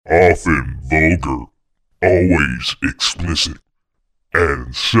often vulgar, always explicit,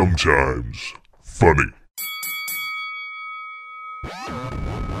 and sometimes funny.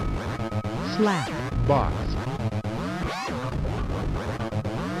 Slap Box.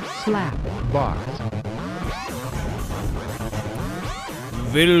 Slap Box.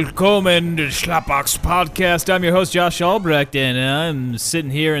 Willkommen to the Slapbox Podcast. I'm your host, Josh Albrecht, and I'm sitting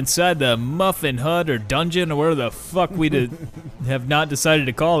here inside the Muffin Hut or Dungeon, or whatever the fuck we have not decided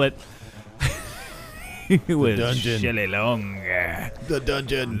to call it. With dungeon. Shelley Long. The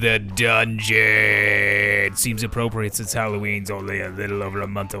dungeon. The Dungeon. Seems appropriate since Halloween's only a little over a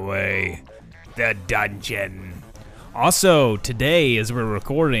month away. The Dungeon. Also, today, as we're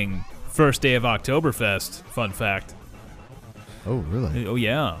recording, first day of Oktoberfest. Fun fact. Oh, really? Oh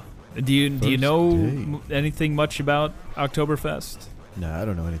yeah. Do you First know day. anything much about Oktoberfest? Nah, I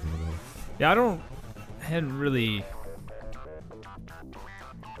don't know anything about it. Yeah, hadn't really.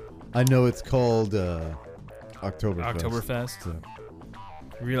 I know it's called Oktoberfest. Oktoberfest? So,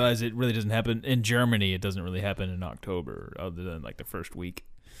 Realize it really doesn't happen in Germany. It doesn't really happen in October, other than like the first week.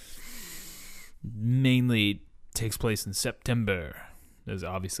 Mainly takes place in September, as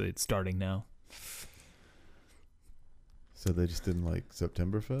obviously it's starting now. so they just didn't like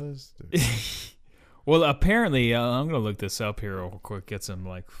Septemberfest? Or? Well, apparently, I'm gonna look this up here real quick. Get some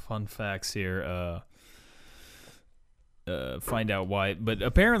like fun facts here. Find out why. But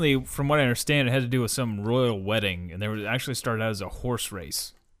apparently, from what I understand, it had to do with some royal wedding, and it actually started out as a horse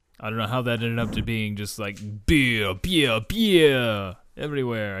race. I don't know how that ended up to being just like beer, beer, beer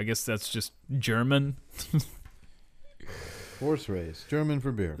everywhere. I guess that's just German. Horse race. German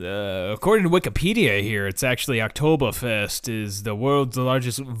for beer. According to Wikipedia here, it's actually Oktoberfest is the world's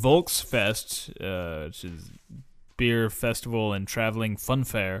largest Volksfest, which is beer festival and traveling fun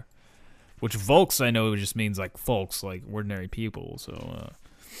fair. Which Volks I know just means like folks, like ordinary people. So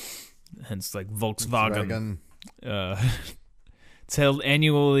hence like Volkswagen. It's held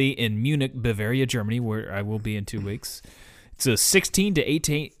annually in Munich, Bavaria, Germany, where I will be in 2 weeks. It's a 16 to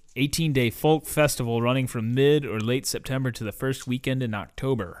 18-day folk festival running from mid or late September to the first weekend in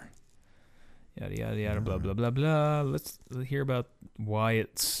October. Yada, yada, yada, blah, blah, blah, blah. Let's hear about why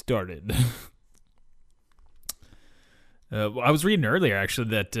it started. I was reading earlier,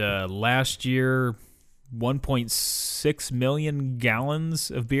 actually, that last year 1.6 million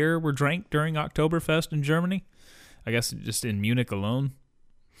gallons of beer were drank during Oktoberfest in Germany. I guess just in Munich alone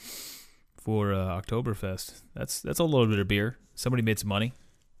for Oktoberfest. That's a little bit of beer. Somebody made some money.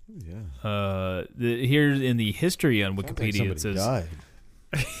 Yeah. Here in the history on Sounds like Wikipedia, it somebody says died.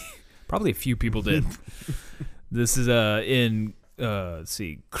 probably a few people did. This is in let's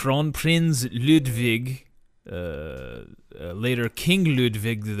see, Kronprinz Ludwig, later King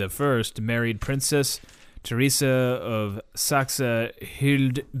Ludwig I, married Princess Teresa of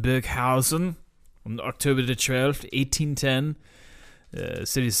Saxe-Hildburghausen on October the 12th, 1810.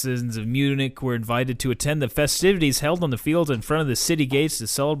 Citizens of Munich were invited to attend the festivities held on the fields in front of the city gates to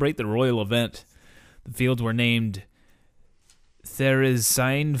celebrate the royal event. The fields were named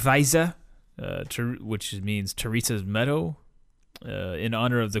Theresienwiese, which means Teresa's Meadow, in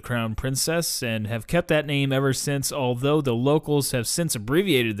honor of the crown princess, and have kept that name ever since, although the locals have since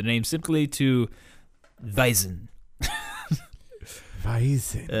abbreviated the name simply to Weisen.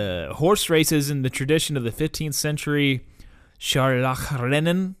 Weisen. Horse races in the tradition of the 15th century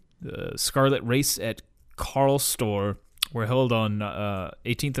Scharlachrennen, the Scarlet Race at Karlstor, were held on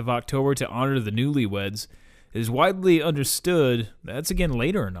 18th of October to honor the newlyweds. It is widely understood, that's again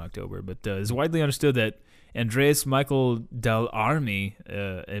later in October, but it is widely understood that Andreas Michael Dall'Armi,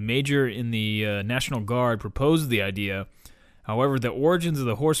 a major in the National Guard, proposed the idea. However, the origins of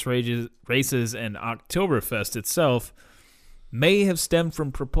the horse races and Oktoberfest itself may have stemmed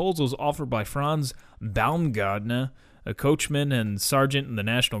from proposals offered by Franz Baumgartner, a coachman and sergeant in the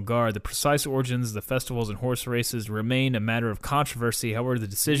National Guard. The precise origins of the festivals and horse races remain a matter of controversy. However, the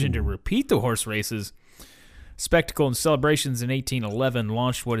decision to repeat the horse races, spectacle, and celebrations in 1811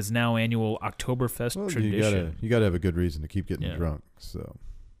 launched what is now annual Oktoberfest tradition. You gotta have a good reason to keep getting Yeah. drunk. So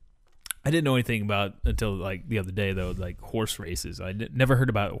I didn't know anything about until like the other day though, like horse races. I never heard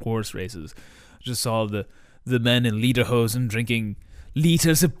about horse races. I just saw the men in lederhosen drinking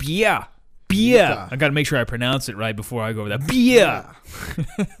liters of beer. Beer. Liter. I got to make sure I pronounce it right before I go over that. Beer.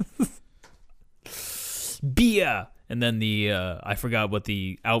 Beer. And then the I forgot what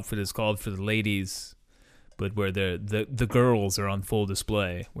the outfit is called for the ladies, but where the girls are on full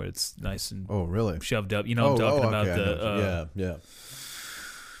display, where it's nice and really? shoved up. You know what I'm talking about? Okay, yeah.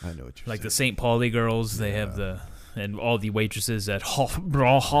 I know what you're Like saying. the St. Pauli girls, they have and all the waitresses at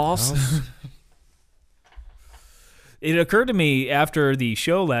Brauhaus. It occurred to me after the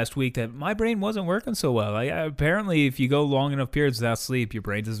show last week that my brain wasn't working so well. Apparently, if you go long enough periods without sleep, your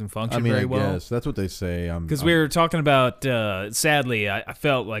brain doesn't function very well. Yes, that's what they say. Because we were talking about, sadly, I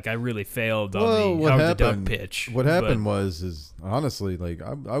felt like I really failed on the Howard the Duck pitch. What happened was honestly, like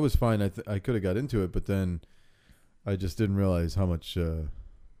I was fine. I could have got into it, but then I just didn't realize how much,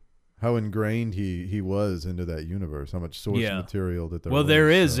 how ingrained he was into that universe, how much source material that there was. Well,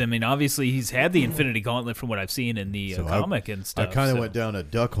 there is. I mean, obviously, he's had the Infinity Gauntlet from what I've seen in the comic and stuff. I kind of went down a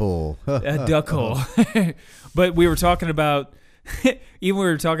duck hole. A duck hole. But we were talking about,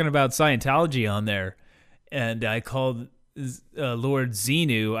 Scientology on there, and I called Lord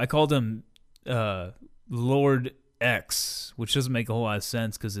Xenu, I called him Lord X, which doesn't make a whole lot of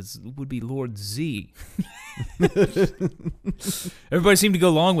sense because it would be Lord Z. Everybody seemed to go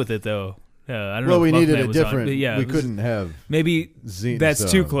along with it, though. I don't know. Well, we needed Buckman a was on, different. but yeah, we couldn't have maybe Z.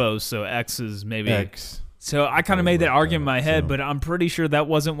 that's too close. So X is maybe X. So I kind of made that argument in my head, so. but I'm pretty sure that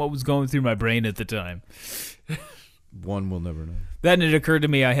wasn't what was going through my brain at the time. One will never know. Then it occurred to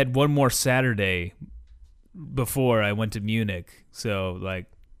me I had one more Saturday before I went to Munich. So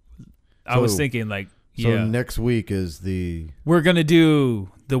I was thinking So next week is we're gonna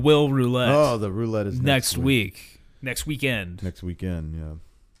do the Will Roulette. Oh, the roulette is next week. Next weekend. Next weekend, yeah.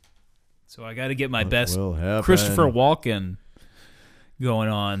 So I got to get my best will happen? Christopher Walken going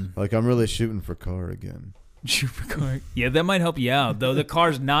on. Like I'm really shooting for car again. Shoot for car. Yeah, that might help you out. Though the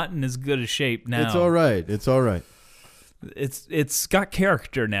car's not in as good a shape now. It's all right. It's all right. It's got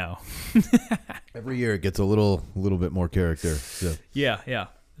character now. Every year it gets a little bit more character. So. Yeah.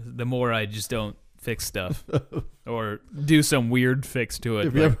 The more I just don't fix stuff or do some weird fix to it.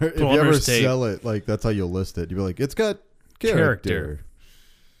 If you ever sell it, like that's how you'll list it. You'll be like, it's got character.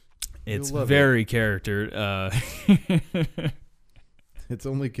 It's very character. It's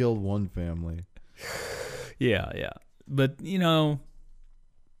only killed one family. Yeah. But it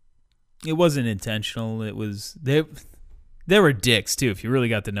wasn't intentional. It was they were dicks too. If you really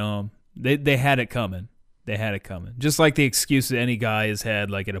got to know them, they had it coming. They had it coming. Just like the excuse that any guy has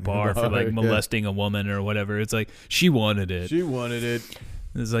had, like at a bar for molesting a woman or whatever. It's like she wanted it.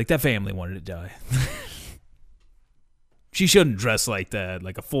 It's like that family wanted to die. She shouldn't dress like that,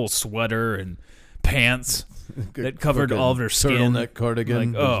 like a full sweater and pants that covered all of her skin. Turtleneck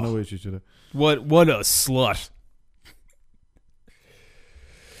cardigan. There's no way she should have. What a slut.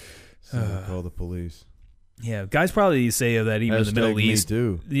 So call the police. Yeah, guys probably say that even in the Middle East.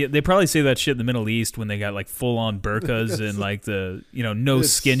 Too. Yeah, they probably say that shit in the Middle East when they got like full on burqas and like the no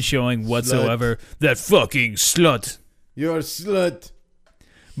skin showing whatsoever. Slut. That fucking slut. You're a slut.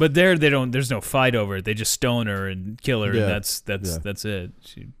 But there they don't. There's no fight over it. They just stone her and kill her, Yeah. and that's it.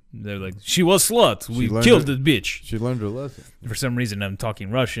 They're like, she was slut. We killed the bitch. She learned her lesson. For some reason, I'm talking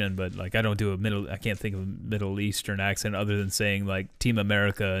Russian, but like I don't do I can't think of a Middle Eastern accent other than saying like Team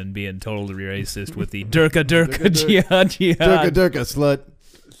America and being totally racist with the Durka jihad Durka slut.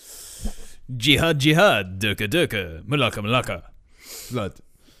 jihad Durka Malaka Slut.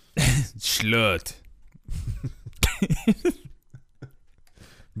 slut.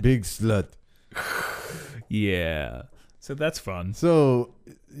 Big slut. Yeah. So that's fun. So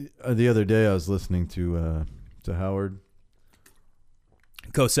the other day I was listening to Howard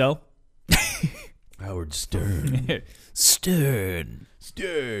Cosell. Howard Stern. Stern.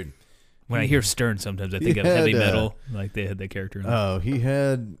 When I hear Stern, sometimes I think of heavy metal. Like they had that character in it. He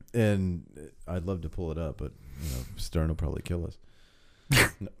had, and I'd love to pull it up, but Stern will probably kill us.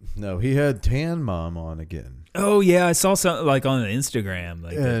 No, he had Tan Mom on again. Oh yeah, I saw something like on Instagram.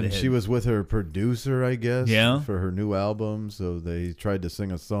 Like and she was with her producer, I guess. Yeah. For her new album, so they tried to sing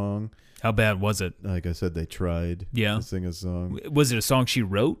a song. How bad was it? Like I said, they tried. To sing a song. Was it a song she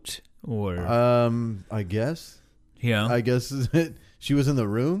wrote or? I guess. Yeah. I guess she was in the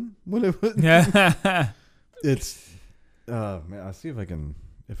room when it was. It's. Man, I'll see if I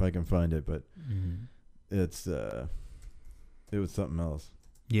can find it, but it's. It was something else.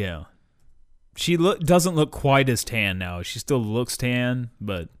 Yeah. She doesn't look quite as tan now. She still looks tan,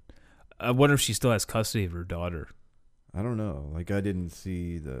 but I wonder if she still has custody of her daughter. I don't know. Like I didn't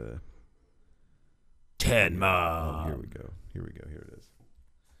see the Tan Mom. Oh, here we go. Here it is.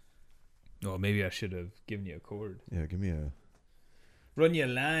 Oh, maybe I should have given you a chord. Yeah, give me a. Run your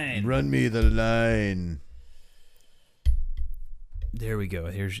line. Run me the line. There we go.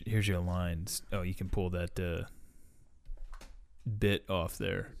 Here's your lines. Oh, you can pull that bit off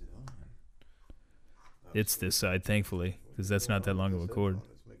there. It's this side, thankfully, because that's not that long of a cord.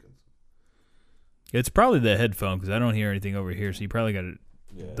 It's probably the headphone, because I don't hear anything over here, so you probably got it.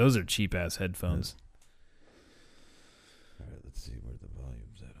 Yeah. Those are cheap-ass headphones. All right, let's see where the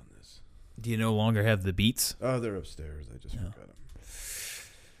volume's at on this. Do you no longer have the Beats? Oh, they're upstairs. I just forgot them.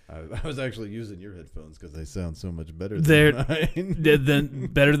 I was actually using your headphones because they sound so much better than mine.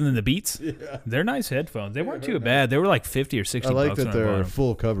 Better than the Beats? Yeah. They're nice headphones. They weren't too bad. They were like 50 or 60 I like bucks that on they're bottom.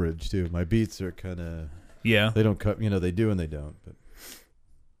 full coverage too. My Beats are kind of Yeah. they don't cut. They do and they don't. But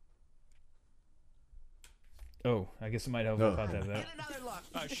Oh, I guess it might help No. if I have that. Get another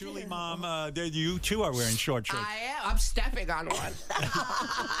look. Surely, Mom, you too are wearing short shorts. I am. I'm stepping on one.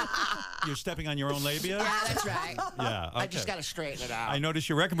 You're stepping on your own labia? Yeah, that's right. Yeah, okay. I just got to straighten it out. I noticed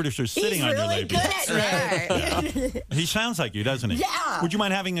your record producer is sitting He's on your really labia. good at it. He sounds like you, doesn't he? Yeah. Would you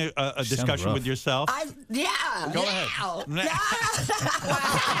mind having a discussion rough. with yourself? Yeah. Go yeah. no,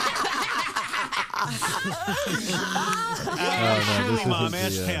 Surely, this Mom, isn't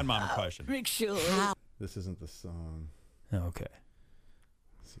ask the, Tan Mom a question. Rick Schuler. this isn't the song. Okay.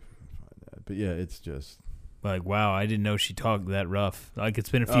 Let's see if we can find that. But yeah, it's just Like, wow, I didn't know she talked that rough. Like, it's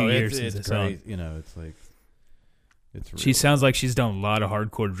been a few years since it's I saw great. It's like it's. She real. sounds like she's done a lot of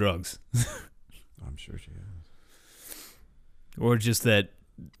hardcore drugs. I'm sure she has. Or just that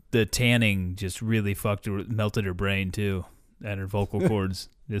the tanning just really melted her brain, too, and her vocal cords.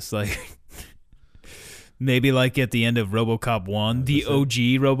 Just like, maybe like at the end of RoboCop 1, the this OG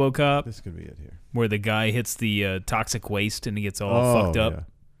RoboCop, This could be it here. where the guy hits the toxic waste and he gets all fucked up. Yeah.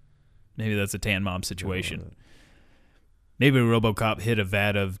 Maybe that's a Tan Mom Yeah, situation. Maybe RoboCop hit her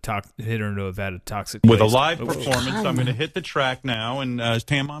into a vat of toxic With a waste. live Oh, performance, I'm going to hit the track now, and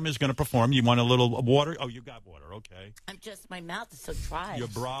Tan Mom is going to perform. You want a little water? Oh, you got water. Okay. I'm just, my mouth is so dry. You're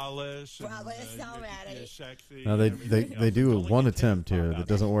braless. Braless already. You're sexy. Now and they everything they else. do Only one you take attempt the here fuck that out.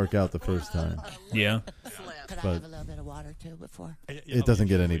 doesn't work out the first time. Yeah. Could I But- have a little bit of water too before? It doesn't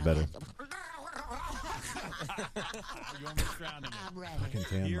get any better. You're almost drowning it. I'm ready. Fucking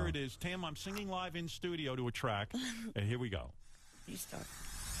Tan Here Mom. it is. Tam, I'm singing live in studio to a track. And here we go. You start.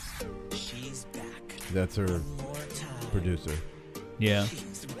 She's back. That's her More time. producer. Yeah.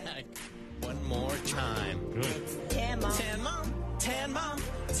 She's back. One more time. Good. Tan Mom. Tan Mom. Tan Mom.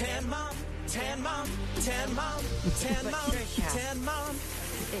 Tan Mom. Tan Mom. Tan Mom. Tan Mom. Patricia. Tan Mom.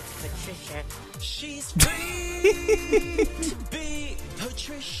 It's Patricia. She's free to be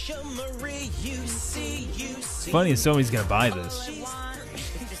Patricia Marie. You see. Funny if somebody's going to buy this. I want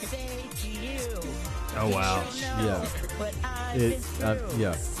to say to you. Oh, wow. Yeah. What I've It- been through.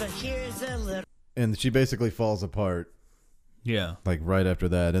 yeah. So here's a little. And she basically falls apart Yeah. like right after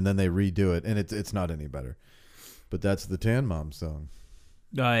that, and then they redo it, and it's not any better. But that's the Tan Mom song.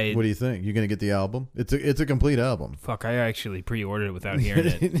 What do you think? You gonna get the album? It's a complete album. Fuck, I actually pre-ordered it without hearing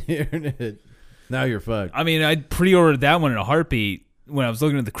it. Hearing it. Now you're fucked. I mean, I pre-ordered that one in a heartbeat when I was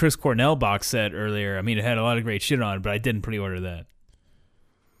looking at the Chris Cornell box set earlier. I mean, it had a lot of great shit on it, but I didn't pre-order that.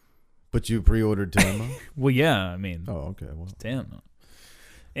 But you pre-ordered Tan Mom? Well, yeah, I mean, Oh, okay. Well, damn.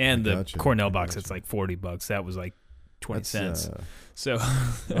 And I the gotcha. Cornell I box, gotcha. it's like $40. That was like 20 that's, cents. So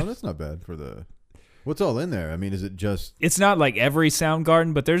oh, that's not bad for the. What's all in there? I mean, is it just it's not like every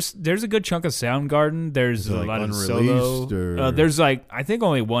Soundgarden, but there's a good chunk of Soundgarden. There's Is it, a like, lot of unreleased, solo. or- There's like I think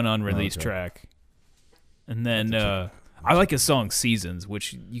only one unreleased Okay. track, and then I like his song "Seasons,"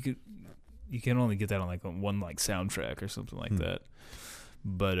 which you can only get that on like one like soundtrack or something like that.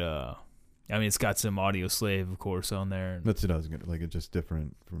 But I mean, it's got some Audio Slave, of course, on there. that's what I was gonna like? It's just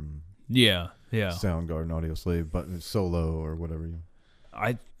different from Yeah. Soundgarden, Audio Slave, but solo or whatever.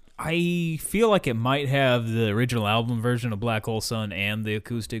 I feel like it might have the original album version of Black Hole Sun and the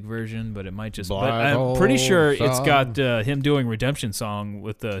acoustic version, but it might just. But Black I'm pretty Hole sure it's Sun. got him doing Redemption Song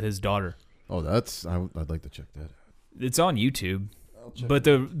with his daughter. Oh, that's I'd like to check that out. It's on YouTube, but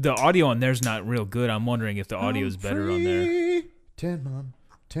the audio on there's not real good. I'm wondering if the audio is better on there. Tan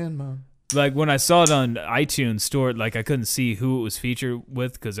Mom. Like when I saw it on iTunes Store, like I couldn't see who it was featured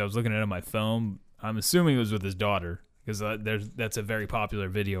with because I was looking at it on my phone. I'm assuming it was with his daughter because that's a very popular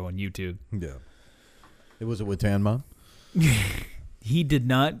video on YouTube. Yeah. Was it with Tan Mom? He did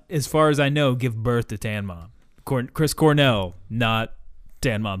not, as far as I know, give birth to Tan Mom. Chris Cornell, not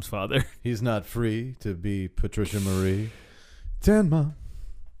Tan Mom's father. He's not free to be Patricia Marie. Tan Mom.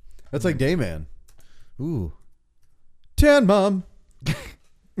 That's like Dayman. Ooh. Tan Mom.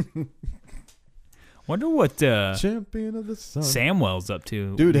 Wonder what Champion of the Sun. Samwell's up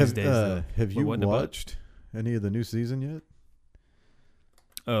to Dude, these have days. though. have you What about- watched any of the new season yet?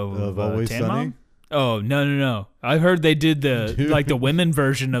 of Always Tan Sunny? Mom? Oh, no. I heard they did the Dude. like the women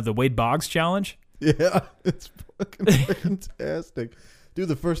version of the Wade Boggs challenge. Yeah, it's fucking fantastic. Dude,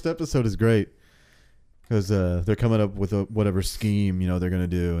 the first episode is great because they're coming up with whatever scheme they're gonna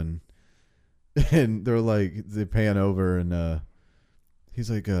do, and they're like they pan over, and he's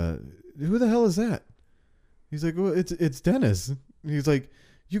like, "Who the hell is that?" He's like, "Well, it's Dennis." He's like,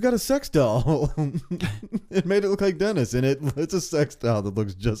 you got a sex doll. It made it look like Dennis, and it's a sex doll that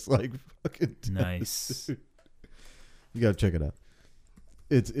looks just like fucking Dennis. Nice. You gotta check it out.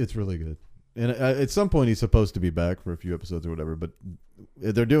 It's really good. And at some point he's supposed to be back for a few episodes or whatever, but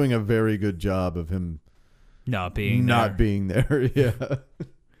they're doing a very good job of him Not being there. Yeah.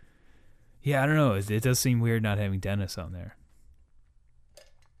 Yeah, I don't know. It does seem weird not having Dennis on there.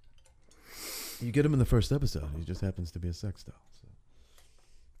 You get him in the first episode. He just happens to be a sex doll.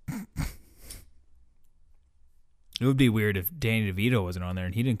 So. It would be weird if Danny DeVito wasn't on there,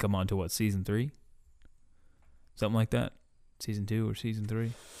 and he didn't come on to what, season 3? Something like that? Season 2 or season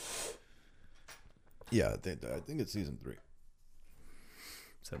 3? Yeah, I think it's season 3.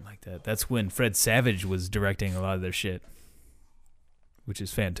 Something like that. That's when Fred Savage was directing a lot of their shit, which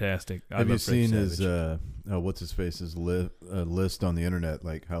is fantastic. Have you seen his what's his face's list on the internet,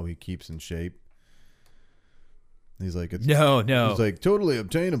 like how he keeps in shape? He's like, no. He's like totally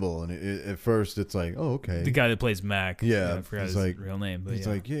obtainable, and at first it's like, oh, okay. The guy that plays Mac. Yeah, I forgot he's his like, real name. But he's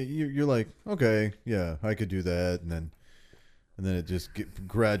yeah. like, yeah, you're like, okay, yeah, I could do that, and then it just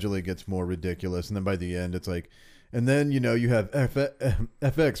gradually gets more ridiculous, and then by the end it's like, and then you have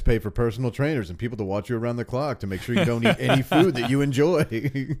FX pay for personal trainers and people to watch you around the clock to make sure you don't eat any food that you enjoy.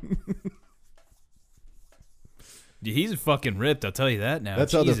 He's fucking ripped, I'll tell you that now.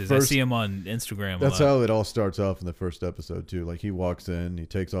 That's Jesus, how I see him on Instagram That's a lot. how it all starts off in the first episode too. Like he walks in, he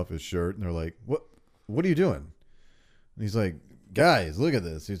takes off his shirt, and they're like, What are you doing? And he's like, guys, look at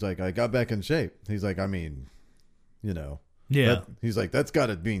this. He's like, I got back in shape. He's like, I mean, Yeah. he's like, that's got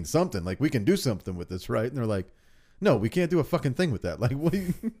to mean something. Like, we can do something with this, right? And they're like, no, we can't do a fucking thing with that. Like, what do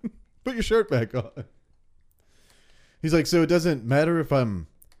you put your shirt back on? He's like, so it doesn't matter if I'm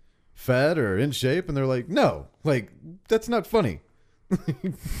fat or in shape? And they're like, no, like, that's not funny.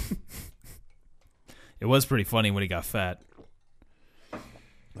 It was pretty funny when he got fat.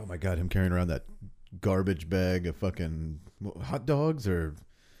 Oh my God, him carrying around that garbage bag of fucking hot dogs, or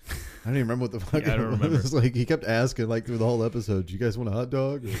I don't even remember what the fuck. Yeah, I don't remember. It was like he kept asking like through the whole episode, "Do you guys want a hot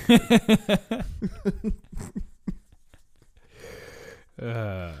dog?"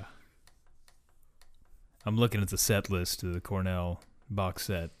 I'm looking at the set list of the Cornell box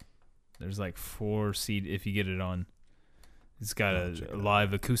set. There's like 4 CD if you get it on. It's got a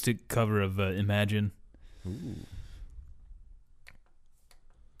live acoustic cover of Imagine. Ooh.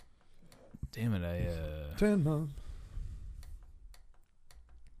 Damn it, 10 Mom.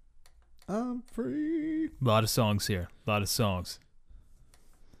 I'm free. A lot of songs here. A lot of songs.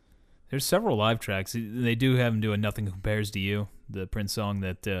 There's several live tracks. They do have him doing Nothing Compares to You, the Prince song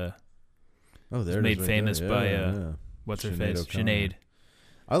that There was it made is right famous there. by Yeah. what's her Sinead face? O'Connor. Sinead.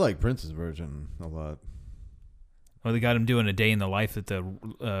 I like Prince's version a lot. Well, they got him doing A Day in the Life at the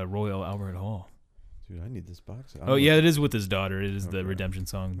Royal Albert Hall. Dude, I need this box. Oh, yeah, it is with his daughter. It is the Okay. Redemption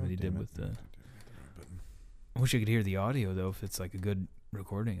song that God he damn did it. with the... I wish I could hear the audio, though, if it's like a good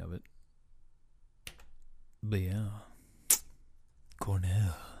recording of it. But yeah.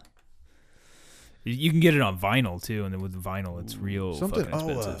 Cornell. You can get it on vinyl, too, and then with vinyl, it's real Something. fucking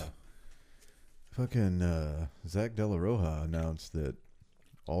expensive. Zach De La Roja announced that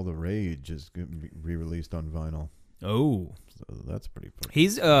All the Rage is going to be re-released on vinyl. Oh. So that's pretty fucking.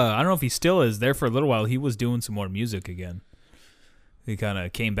 He's, I don't know if he still is. There for a little while, he was doing some more music again. He kind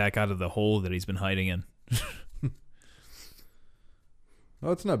of came back out of the hole that he's been hiding in.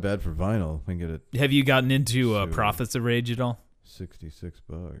 Oh, it's not bad for vinyl. I can get it Have you gotten into Sure. Prophets of Rage at all?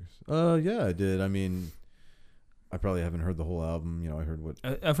 $66. Yeah, I did. I mean, I probably haven't heard the whole album. I heard what.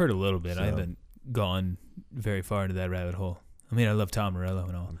 I've heard a little bit. I So- haven't gone very far into that rabbit hole. I mean, I love Tom Morello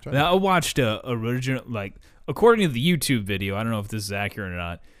and all. I'm trying Now, I watched a original, like, according to the YouTube video, I don't know if this is accurate or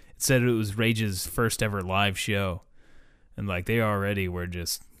not, it said it was Rage's first ever live show. And, like, they already were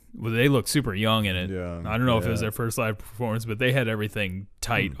just, well, they look super young in it. Yeah, I don't know if it was yeah. their first live performance, but they had everything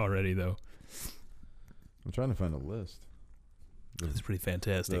tight already, though. I'm trying to find a list. It's pretty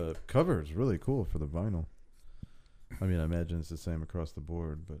fantastic. The cover is really cool for the vinyl. I mean, I imagine it's the same across the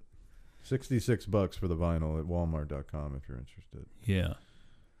board, but $66 for the vinyl at Walmart.com if you're interested. Yeah.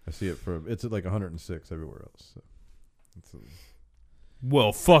 I see it's at like 106 everywhere else. So it's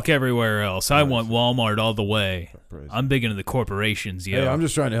Well, fuck everywhere else. I Nice. want Walmart all the way. price. I'm big into the corporations, Hey, yeah. I'm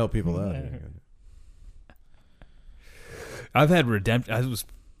just trying to help people out. Here. I've had Redemption. I was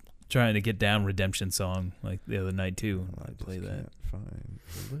trying to get down Redemption song like the other night too. Well, I just play that. can't find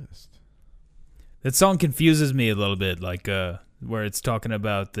the list. That song confuses me a little bit, like where it's talking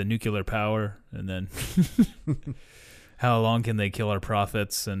about the nuclear power and then how long can they kill our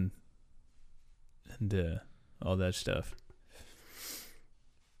prophets and all that stuff.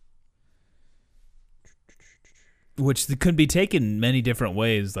 Which could be taken many different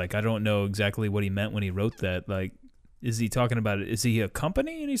ways. Like, I don't know exactly what he meant when he wrote that. Like, is he talking about it? Is he a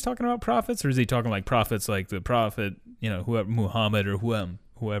company and he's talking about prophets, or is he talking like prophets, like the prophet, whoever, Muhammad or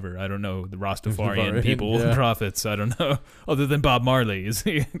whoever? I don't know. The Rastafarian people, yeah. prophets. I don't know. Other than Bob Marley, is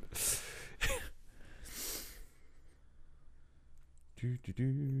he?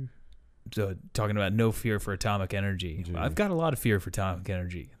 So talking about no fear for atomic energy. Gee. I've got a lot of fear for atomic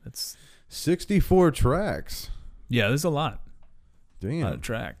energy. That's 64 tracks. yeah. There's a lot. A lot Damn. of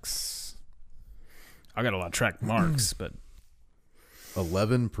tracks. I got a lot of track marks, but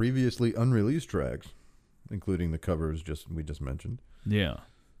 11 previously unreleased tracks, including the covers we just mentioned. yeah.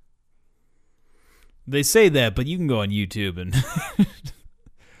 They say that, but you can go on YouTube and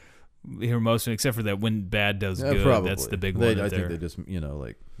hear most of it, except for that When Bad Does Yeah, Good. probably. That's the big They- one. I there. think they just,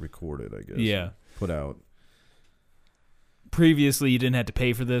 like record it, I guess. Yeah. and put out. Previously, you didn't have to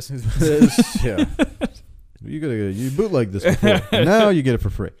pay for this. Yeah. You bootleg this before. Now you get it for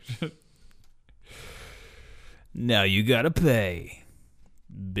free. Now you gotta pay,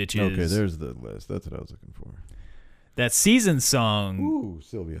 bitches. Okay, there's the list. That's what I was looking for. That Season song. Ooh,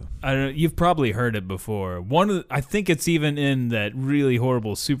 Sylvia. I don't. You've probably heard it before. I think it's even in that really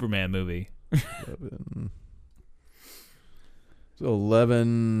horrible Superman movie. 11. So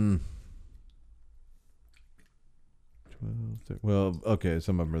 11. 12. Well, okay,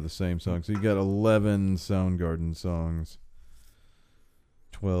 some of them are the same song. So you got 11 Soundgarden songs.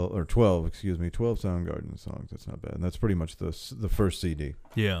 12 Soundgarden songs. That's not bad. And that's pretty much the first CD.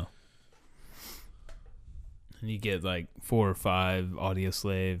 Yeah. And you get like 4 or 5 Audio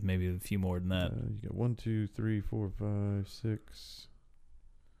Slave, maybe a few more than that. You got 1, 2, 3, 4, 5, 6.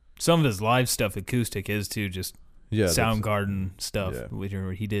 Some of his live stuff, acoustic, is too, just Yeah, Soundgarden stuff, yeah. which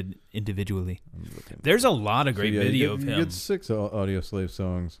he did individually. I'm looking. There's a lot of great So, yeah, video you of get, him. You get 6 Audio Slave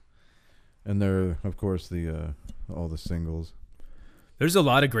songs, and they're of course the all the singles. There's a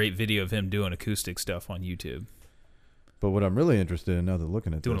lot of great video of him doing acoustic stuff on YouTube. But what I'm really interested in now that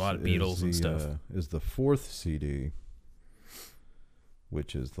looking at Doing this a lot of Beatles is and the, stuff. Is the 4th CD,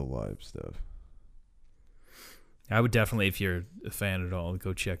 which is the live stuff. I would definitely, if you're a fan at all,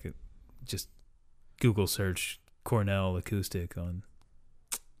 go check it. Just Google search Cornell acoustic on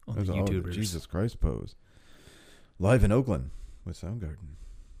There's the all the YouTubers. Jesus Christ pose. Live in Oakland with Soundgarden.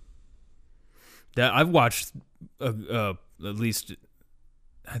 That I've watched at least,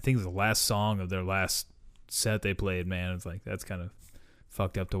 I think the last song of their last set they played. Man, it's like that's kind of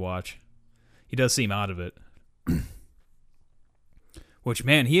fucked up to watch. He does seem out of it. Which,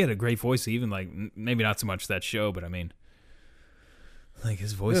 man, he had a great voice. Even like maybe not so much that show, but I mean, like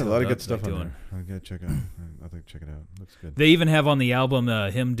his voice. Yeah, a lot held of good up, stuff like, on doing- there. I gotta check out. I'd like to check it out. Looks good. They even have on the album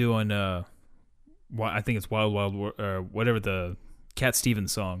him doing I think it's Wild Wild whatever the Cat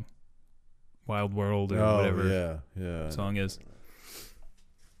Stevens song, Wild World or whatever yeah. song is.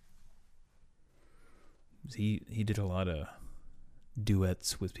 He did a lot of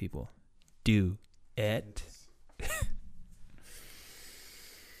duets with people. Duet.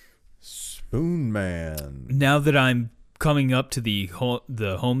 Spoon Man. Now that I'm coming up to the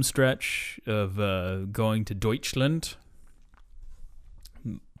home stretch of going to Deutschland,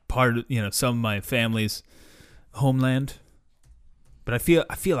 part of, some of my family's homeland, but I feel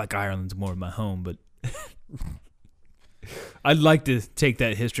like Ireland's more of my home, but I'd like to take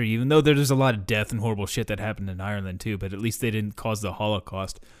that history, even though there's a lot of death and horrible shit that happened in Ireland too, but at least they didn't cause the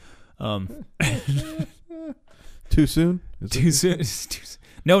Holocaust. Too soon? Is Too it? soon. It's too soon.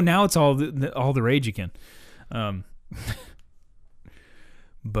 No, now it's all the rage again. But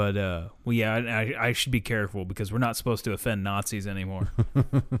well, yeah, I should be careful because we're not supposed to offend Nazis anymore.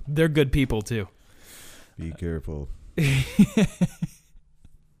 They're good people too. Be careful.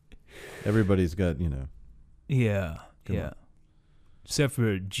 Everybody's got, Yeah, Come yeah. on. Except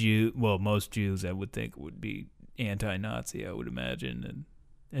for most Jews, I would think would be anti-Nazi. I would imagine, and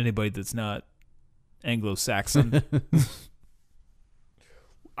anybody that's not Anglo-Saxon,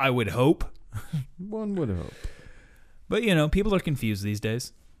 I would hope. One would hope. But people are confused these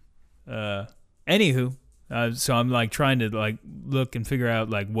days. Anywho, so I'm like trying to like look and figure out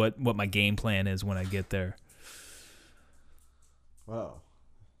like what my game plan is when I get there. Wow.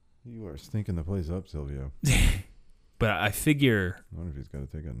 You are stinking the place up, Silvio. But I figure I wonder if he's got to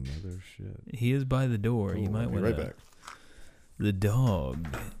take another shit. he is by the door. You Cool, might I'll be want right back. The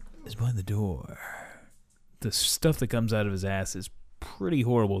dog is by the door. The stuff that comes out of his ass is pretty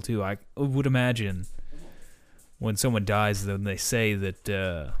horrible too. I would imagine when someone dies, then they say that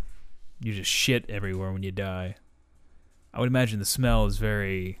you just shit everywhere when you die. I would imagine the smell is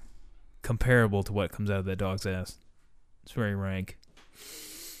very comparable to what comes out of that dog's ass. It's very rank.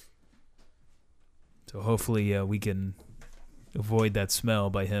 So hopefully we can avoid that smell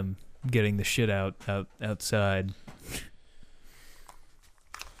by him getting the shit outside.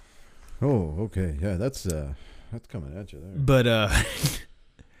 Oh, okay. Yeah, that's coming at you there. But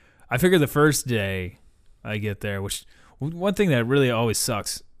I figure the first day I get there, which one thing that really always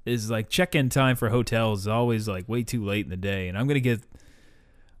sucks is like check-in time for hotels is always like way too late in the day, and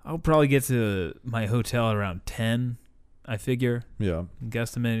I'll probably get to my hotel around 10, I figure. Yeah.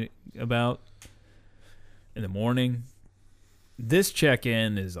 Guesstimate about in the morning. This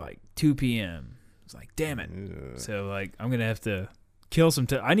check-in is like 2 p.m. It's like, damn it. Yeah. So like I'm gonna have to kill some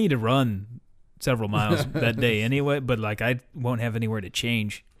time. I need to run several miles that day anyway, but like I won't have anywhere to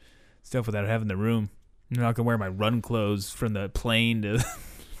change stuff without having the room. I'm not gonna wear my run clothes from the plane to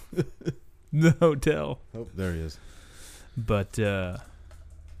the hotel. Oh, there he is. But so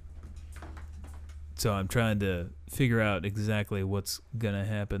I'm trying to figure out exactly what's gonna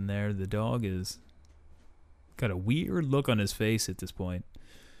happen there. The dog is got a weird look on his face at this point.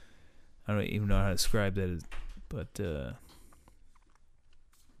 I don't even know how to describe that, but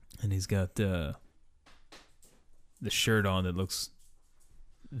and he's got the shirt on that looks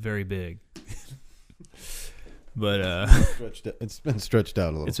very big. But It's been stretched out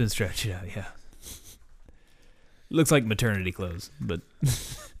a little. it's been stretched out, yeah. Looks like maternity clothes, but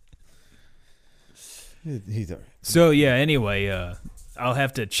He's all right. so yeah. Anyway, I'll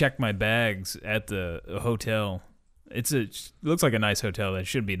have to check my bags at the hotel. It looks like a nice hotel. That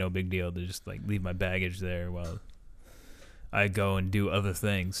should be no big deal to just like leave my baggage there while I go and do other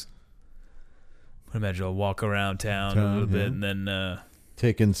things. I imagine I'll walk around town a little bit, and then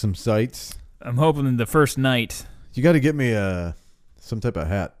Taking some sights. I'm hoping the first night, You got to get me some type of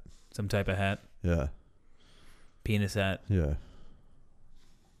hat. some type of hat, Yeah. penis hat, Yeah.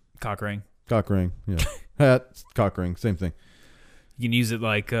 cock ring. Cock ring. Yeah. Hat, cock ring, same thing. You can use it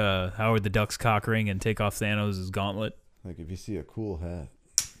like Howard the Duck's cock ring and take off Thanos' gauntlet. Like if you see a cool hat.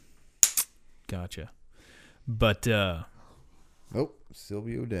 Gotcha. But Oh,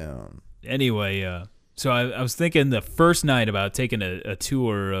 Silvio down. anyway, so I was thinking the first night about taking a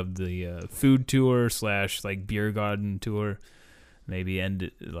tour of the food tour / like beer garden tour. Maybe end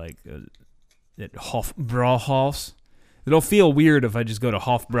it like at Hofbrauhaus. It'll feel weird if I just go to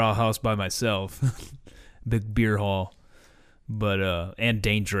Hofbrauhaus by myself. Big beer hall. But and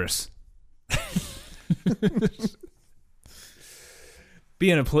dangerous. Be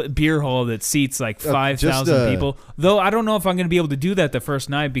in a beer hall that seats like 5,000 people. Though I don't know if I'm going to be able to do that the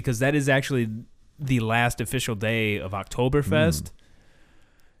first night because that is actually the last official day of Oktoberfest.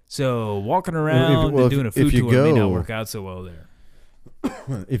 So walking around and doing a food tour may not work out so well there.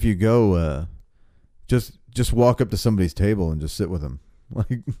 If you go, just walk up to somebody's table and just sit with them.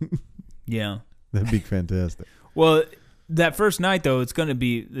 Like, Yeah. that'd be fantastic. Well, that first night though, it's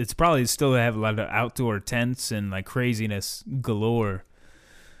probably still gonna have a lot of outdoor tents and like craziness galore.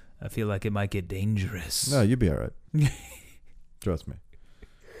 I feel like it might get dangerous. No, you'd be all right. Trust me.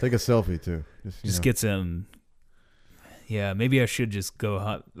 Take a selfie too. Just get some. Yeah, maybe I should just go.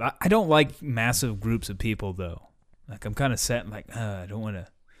 I don't like massive groups of people though. Like I'm kind of set. Like I don't want to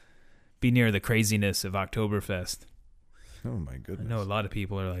be near the craziness of Oktoberfest. Oh my goodness. I know a lot of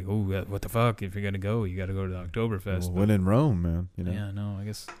people are like, "Oh, what the fuck? If you're gonna go, you got to go to the Oktoberfest." Well, when in Rome, man. You know. Yeah, no, I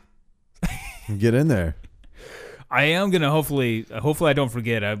guess Get in there. I am gonna hopefully I don't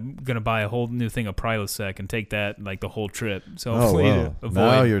forget. I'm gonna buy a whole new thing of Prilosec and take that like the whole trip. So hopefully to avoid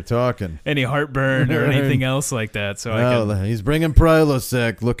Now you're talking. any heartburn or anything else like that. So He's bringing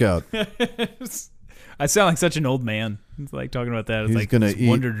Prilosec. Look out. I sound like such an old man. It's like talking about that. It's He's like gonna this eat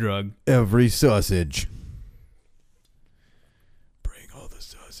wonder drug. every sausage. Bring all the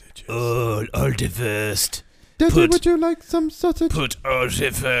sausages. Oh, Ultivist. Daddy, put- would you like some sausage? Put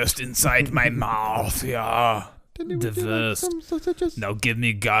Ultivist inside my mouth, yeah. Daddy, the would you like worst. some sausages? Now give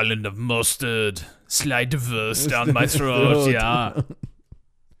me garland of mustard. Slide the verse down my throat, yeah.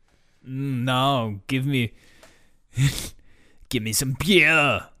 No, give me some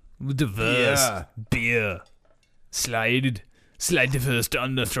beer. With the verse. Beer. Slide the verse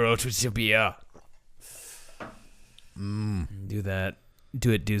down the throat with your beer. Do that.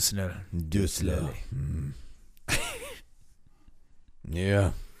 Do it Dusner. Do slowly.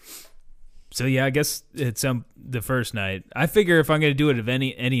 Yeah. So yeah, I guess it's the first night. I figure if I'm gonna do it of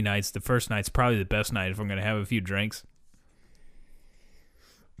any nights, the first night's probably the best night if I'm gonna have a few drinks.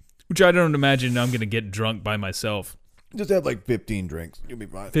 Which I don't imagine I'm gonna get drunk by myself. Just have like 15 drinks. You'll be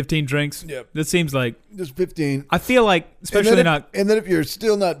fine. 15 drinks? Yep. That seems like Just 15. I feel like especially not And then if you're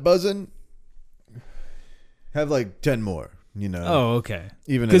still not buzzing, have like 10 more. You know. Oh, okay.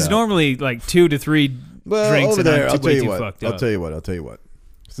 Even because normally like 2 to 3 well, drinks over and there, I'm I'll way tell you too what. fucked I'll up. tell you what.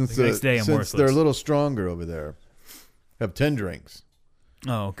 Since The next day I'm since they're a worthless. little stronger over there, have 10 drinks,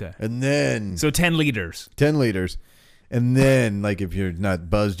 Oh, okay. and then So 10 liters. 10 liters, and then like if you're not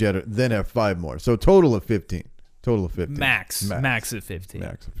buzzed yet, then have 5 more. So total of 15. Total of 15. Max at 15.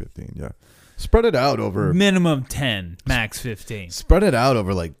 Max of 15. Yeah. Spread it out over. Minimum 10, max 15. Spread it out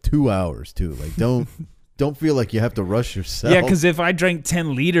over like 2 hours too. Like don't feel like you have to rush yourself. Yeah, because if I drank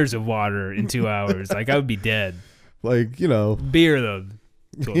 10 liters of water in 2 hours, like I would be dead. like Beer though.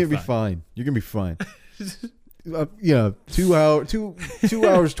 you're gonna be fine. You're gonna be fine. 2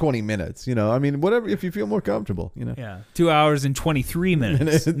 hours 20 minutes. I mean, whatever. If you feel more comfortable. Yeah, 2 hours and 23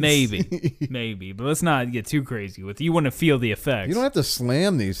 minutes, Minutes. maybe. But let's not get too crazy with it. You want to feel the effects. You don't have to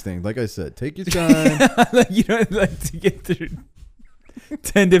slam these things. Like I said, take your time. You don't like to get through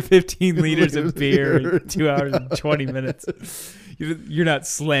 10 to 15 liters of beer in 2 hours and 20 minutes. You're not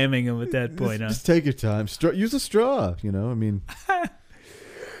slamming them at that point, huh? Just take your time. Use a straw. I mean,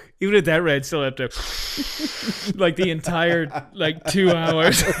 Even at that rate, I'd still have to like the entire 2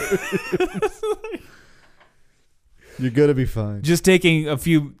 hours. you're gonna be fine. Just taking a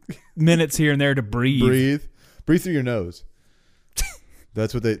few minutes here and there to breathe. Breathe through your nose.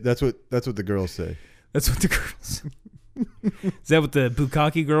 That's what the girls say. That's what the girls. Is that what the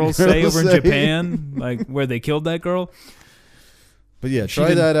Bukkake girls say over in Japan? Like where they killed that girl? But yeah, She try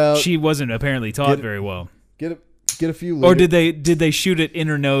didn't- that out. She wasn't apparently taught very well. Get a few. Or liters, did they shoot it in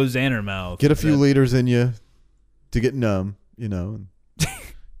her nose and her mouth? get a few liters in you to get numb? And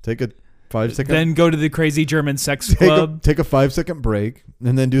take a 5-second. Then go to the crazy German sex club, Take a 5-second break,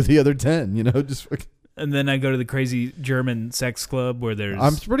 and then do the other 10. Just. and then I go to the crazy German sex club where there's.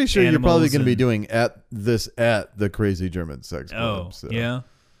 I'm pretty sure you're probably animals going to be and- doing at the crazy German sex club. Oh so, yeah.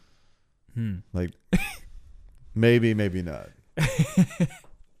 Like maybe not.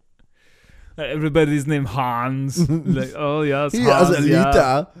 Everybody's named Hans. Like, oh yes, He has Hans. a Yeah.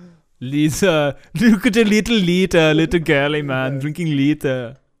 liter. Lisa, look at the little Lita, little girly man drinking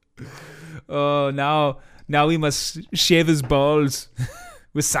Lita. Oh, now we must shave his balls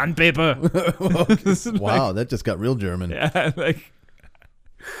with sandpaper. Wow, that just got real German. Yeah, like.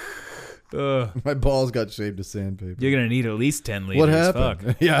 My balls got shaved to sandpaper. You're gonna need at least 10 liters. What happened?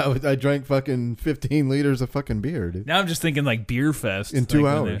 Fuck. Yeah, I drank fucking 15 liters of fucking beer, dude. Now I'm just thinking like beer fest In 2 like,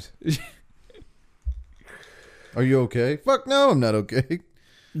 when hours. there's- Are you okay? Fuck no, I'm not okay.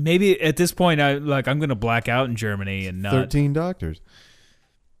 Maybe at this point I'm gonna black out in Germany and not. 13 doctors.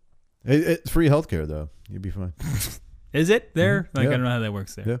 It's free healthcare though. You'd be fine. Is it there? Like Yeah. I don't know how that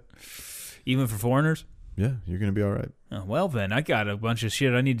works there. Yeah. Even for foreigners. Yeah, you're gonna be all right. Oh, well then, I got a bunch of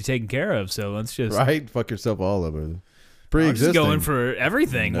shit I need to take care of. So let's just. Right? Fuck yourself all over. I'm Pre-existing. just going for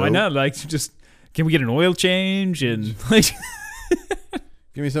everything. Why Nope. not? Like, just can we get an oil change and like?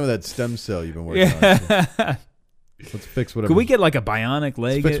 Give me some of that stem cell you've been working on. Yeah. Let's fix whatever. Could we get like a bionic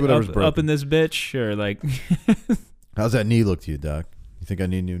leg fix whatever's up broken. in this bitch, or like? How's that knee look to you, Doc? You think I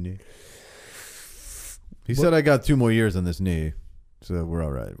need a new knee? He said I got 2 more years on this knee, so we're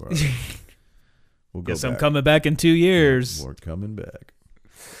all right. We're all right. We'll go Guess back. I'm coming back in 2 years. We're coming back.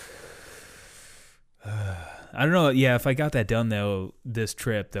 I don't know. Yeah, if I got that done though, this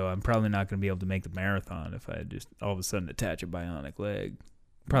trip though, I'm probably not going to be able to make the marathon if I just all of a sudden attach a bionic leg.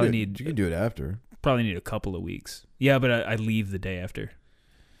 Probably You need can do it after. probably need a couple of weeks. Yeah, but I leave the day after,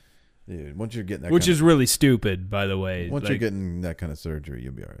 Dude, once you're getting that which kind is really stupid, by the way. once you're Like, getting that kind of surgery,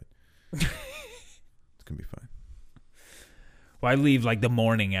 you'll be all right. It's gonna be fine. well, I leave like the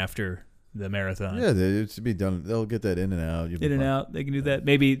morning after the marathon. Yeah, it should be done. They'll get that in and out. You'll be In and fine. out, they can do that.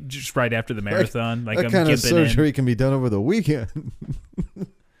 Maybe just right after the marathon. Like that I'm kind of gimping in. surgery can be done over the weekend.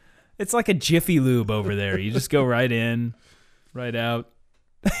 It's like a Jiffy Lube over there. You just go right in, right out.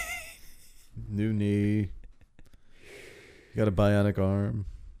 New knee. You got a bionic arm.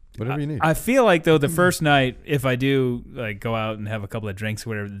 Whatever you need. I feel like though the first night, if I do like go out and have a couple of drinks or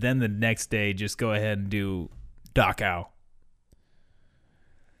whatever, then the next day just go ahead and do Dachau.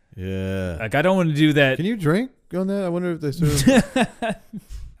 yeah. Like I don't want to do that. Can you drink on that? I wonder if they serve.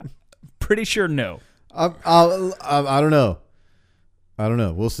 Pretty sure no. I don't know. I don't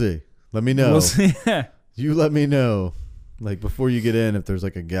know. We'll see. Let me know. We'll see. You let me know. Like before you get in, if there's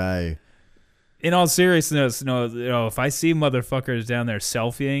like a guy. In all seriousness, no, if I see motherfuckers down there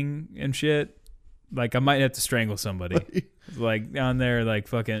selfieing and shit, like I might have to strangle somebody. Like down there, like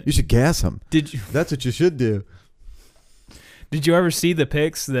fucking. You should gas him. Did you? That's what you should do. Did you ever see the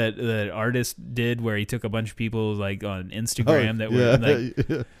pics that artist did where he took a bunch of people like on Instagram that were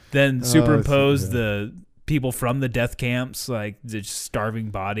like then superimposed the people from the death camps, like just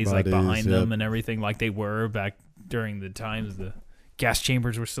starving bodies like behind yep. them and everything, like they were back during the times the gas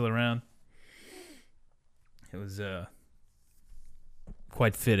chambers were still around. It was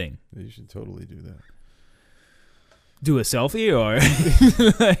quite fitting. You should totally do that. Do a selfie or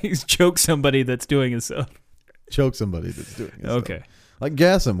like, choke somebody that's doing a selfie. Choke somebody that's doing it. Okay. Like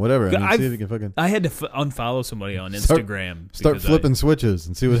gas him, whatever. I mean, I've- see if you can fucking I had to unfollow somebody on Start- Instagram. start because flipping switches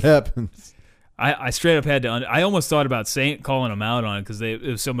and see what happens. I straight up had to. I almost thought about calling them out on it because it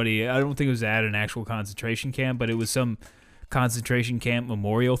was somebody. I don't think it was at an actual concentration camp, but it was some concentration camp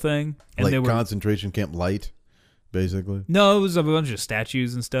memorial thing. And Like they were concentration camp light, basically. no, it was a bunch of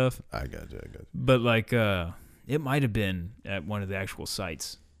statues and stuff. I got you. But like, it might have been at one of the actual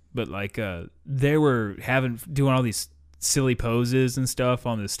sites. But like, they were doing all these silly poses and stuff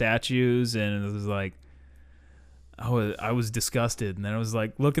on the statues, and it was like, I was disgusted. And then I was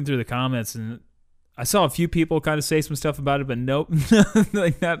like looking through the comments, and I saw a few people kind of say some stuff about it, but nope,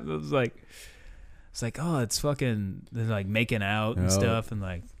 like that. It was like, it's like, oh, it's fucking, they're like making out and Oh. stuff, and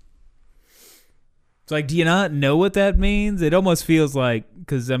like, it's like, do you not know what that means? It almost feels like,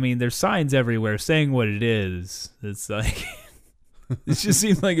 because I mean, there's signs everywhere saying what it is. It's like, it just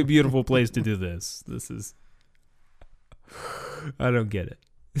seems like a beautiful place to do this. This is, I don't get it.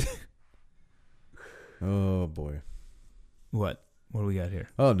 Oh boy. What do we got here?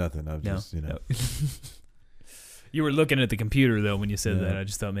 Oh, nothing. I was No, just, no. You were looking at the computer though when you said Yeah. that. I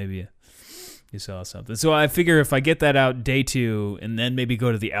just thought maybe you saw something. So I figure if I get that out day 2 and then maybe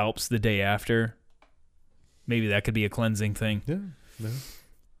go to the Alps the day after, maybe that could be a cleansing thing. Yeah. No.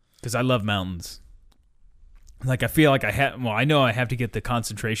 Because I love mountains. Like I feel like I know I have to get the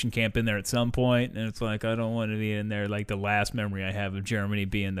concentration camp in there at some point, and it's like I don't want to be in there. Like the last memory I have of Germany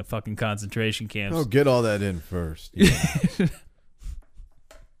being the fucking concentration camps. Oh, get all that in first.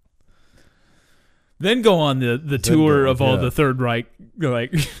 Then go on the tour of all yeah. the Third Reich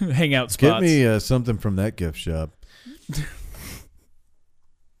like hangout Get spots. me something from that gift shop.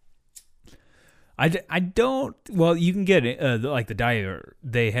 I don't. Well, you can get like the Dyer.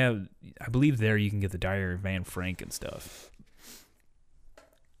 They have, I believe, there you can get the Dyer Van Frank and stuff.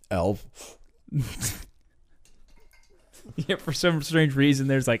 Elf. Yeah, for some strange reason,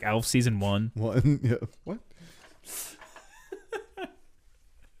 there's like Alf season 1. One. Yeah. What?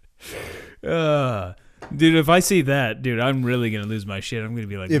 Dude, if I see that, dude, I'm really gonna lose my shit. I'm gonna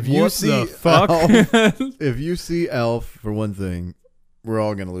be like, If you what see the fuck? If you see Elf, for one thing, we're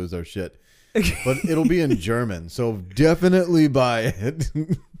all gonna lose our shit. But it'll be in German, so definitely buy it.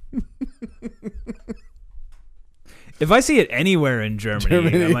 If I see it anywhere in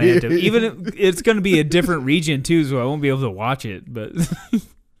Germany, I might have to. Even if it's going to be a different region too, so I won't be able to watch it. But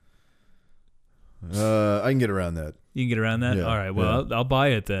I can get around that. you can get around that. Yeah, All right, well, I'll buy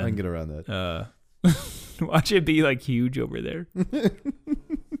it then. I can get around that. Watch it be like huge over there.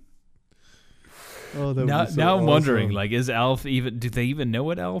 Oh, that Now, would be so now I'm wondering, awesome. like, is Alf even? Do they even know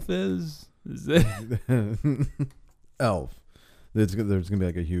what Alf is? Is it? Elf. There's gonna be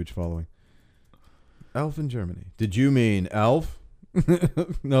like a huge following. Elf in Germany. Did you mean Elf?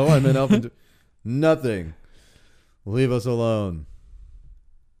 No, I meant Elf in nothing. Leave us alone.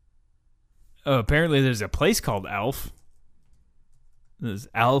 Oh, apparently, there's a place called Alf. There's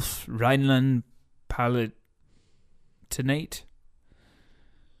Alf Rheinland-Palatinate.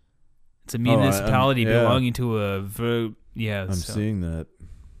 It's a municipality yeah. belonging to a yeah. I'm seeing that.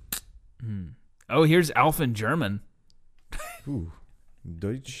 Oh, here's Alf in German. Ooh,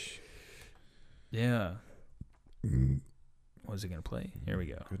 Deutsch. Yeah. What is it gonna play? Here we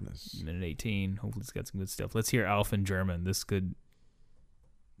go. Goodness. Minute 18. Hopefully, it's got some good stuff. Let's hear Alf in German. This could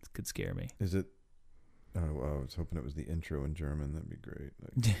scare me. Is it? Oh, wow, I was hoping it was the intro in German. That'd be great.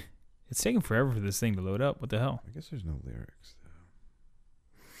 Like, It's taking forever for this thing to load up. What the hell? I guess there's no lyrics.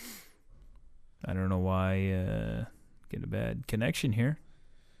 I don't know why. Getting a bad connection here.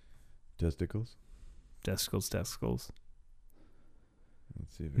 Testicles. Testicles.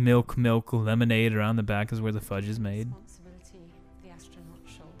 Let's see if it, Milk, lemonade around the back is where the fudge is made. Responsibility the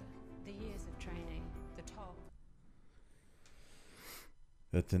astronaut's shoulder. The years of training, the toll.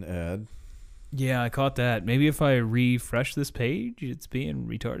 that's an ad. Yeah, I caught that. Maybe if I refresh this page, it's being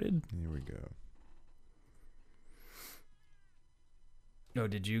retarded. Here we go. Oh,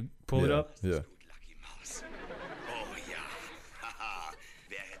 did you pull it Yeah, up? Yeah. Lucky Maus. Oh ja. Haha.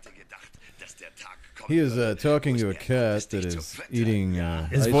 Wer hätte gedacht, dass der Tag kommt, He is talking wo to a ich mir cat erlaube, that dich zu is füttern. eating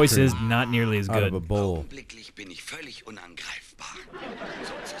His ice voice cream is not nearly as out of a good. bowl. Augenblicklich bin ich völlig unangreifbar.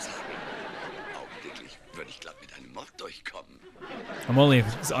 Sozusagen. Augenblicklich würde ich glatt mit einem Mord durchkommen. I'm only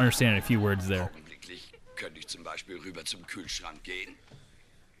understanding a few words there. Augenblicklich könnte ich zum Beispiel rüber zum Kühlschrank gehen,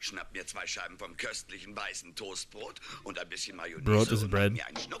 schnapp mir 2 Scheiben vom köstlichen weißen Toastbrot und ein bisschen Mayonnaise Brot is und bread. mach mir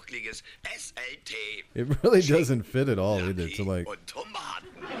ein schnuckliges SLT. It really doesn't fit at all either. Gnocchi So like, und Tomaten.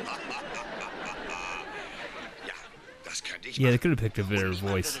 Ja, das könnte deutlich Yeah, they machen. could have picked a better Und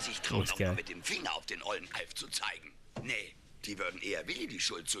niemand voice würde sich trauen, voice auch mal guy. mit dem Finger auf den ollen Alf zu zeigen. Nee, die würden eher Willi die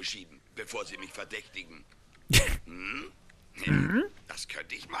Schuld zuschieben, bevor sie mich verdächtigen. Nee, das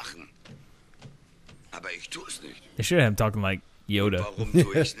könnte ich machen. Aber ich tue es nicht. They should have him talking like Yoda. Warum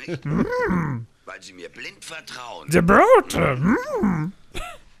tue ich es nicht? Weil sie mir blind vertrauen. The Brute!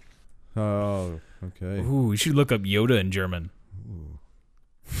 Oh, okay. Ooh, we should look up Yoda in German.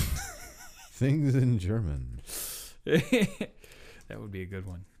 Things in German. That would be a good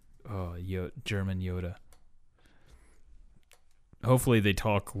one. Oh, German Yoda. Hopefully they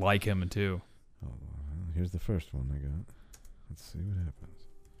talk like him too. Oh, well, here's the first one I got. Let's see what happens.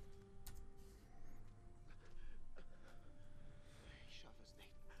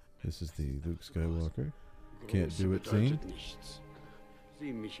 This is the Luke Skywalker. Can't do it scene. Nichts.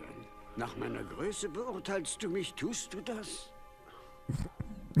 Sieh mich an. Nach meiner Größe beurteilst du mich, tust du das?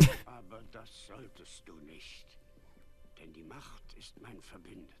 Aber das solltest du nicht. Denn die Macht ist mein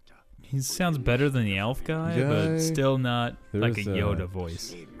Verbündeter. He sounds better than the elf guy, but still not like a Yoda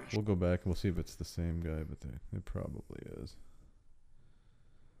voice. We'll go back and we'll see if it's the same guy, but it probably is.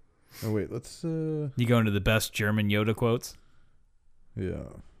 Oh wait, let's You go into the best German Yoda quotes? Yeah.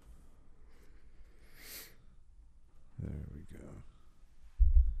 There we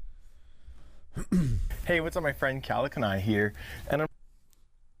go. Hey, what's up, my friend Calic and I here, and I'm...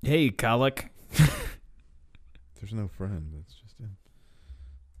 Hey, Calic. There's no friend, it's just him.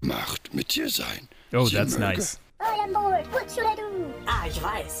 Macht mit dir sein. Oh, Sie that's möge. nice. All on board. What should I do? Ah, ich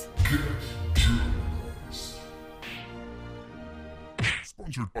weiß.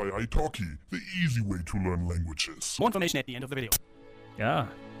 Sponsored by italki, the easy way to learn languages. More information at the end of the video. Yeah.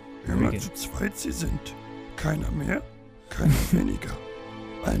 Immer zu zweit sie sind. Keiner mehr, keiner weniger.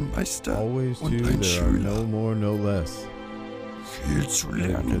 Ein Meister Always und two, ein there are Schüler. no more, no less. Viel zu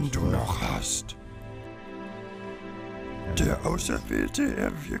lernen du noch hast. Der Auserwählte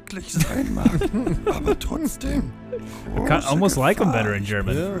er wirklich sein mag, aber trotzdem I almost like him better in Gefahr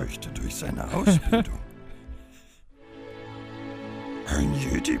German. fürchte durch seine Ausbildung. Ein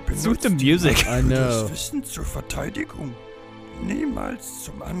Jedi Such the benutzt die music. Macht I für know. das Wissen zur Verteidigung, niemals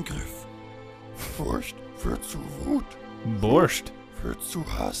zum Angriff. Furcht führt zu Wut, Borscht. führt zu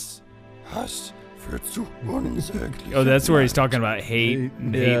Hass, Hass führt zu unsäglichem Oh, that's where he's Leid. talking about hate.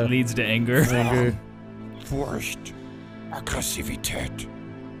 Hate, yeah. Hate leads to anger. Anger. Furcht, Aggressivität,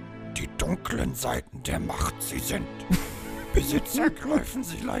 die dunklen Seiten der Macht sie sind. Besitzer greifen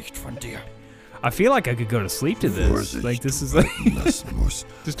sie leicht von dir. I feel like I could go to sleep to this. Vorsicht, Like, this du is like walten lassen musst,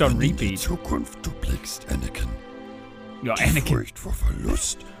 just on wenn in die repeat. Zukunft du blickst, Anakin. Ja, Die Anakin. Furcht vor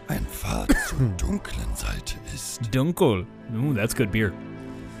Verlust ein Pfad zur dunklen Seite ist. Dunkel. Ooh, that's good beer.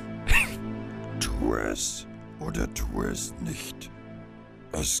 Tu es oder tu es nicht.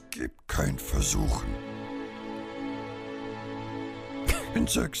 Es gibt kein Versuchen.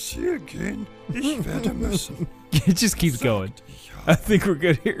 Ins Exil gehen, ich werde müssen. It just keeps going. Ich I habe, think we're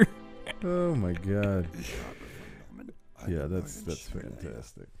good here. Oh my god. ich habe vernommen, Yeah, einen that's neuen Schüler.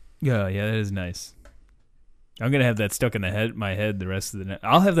 fantastic. Yeah, that is nice. I'm gonna have that stuck in my head the rest of the night.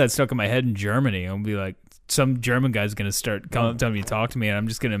 I'll have that stuck in my head in Germany. I'll be like, some German guy's gonna start coming up to me to talk to me, and I'm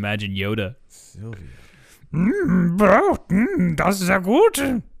just gonna imagine Yoda. Sylvia. Bro, das ist ja gut.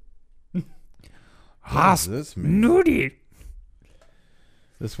 What Hass, does this mean? Nudie.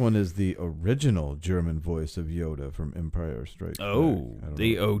 This one is the original German voice of Yoda from Empire Strikes Back. Oh, I don't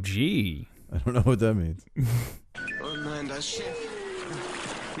the know. OG. I don't know what that means. Oh nein, das Schiff.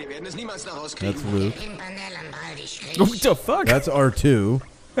 Wir werden es niemals da That's rauskriegen. Luke. Pimpernellen, halt dich krieg. What the fuck? That's R2.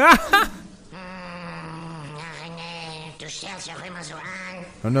 Ach nee, du stellst doch immer so an.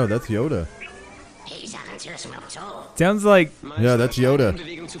 Oh no, that's Yoda. Die Sachen hörst du mir zu. Sounds like Yeah, that's Yoda.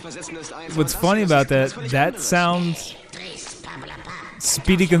 what's funny about that. That sounds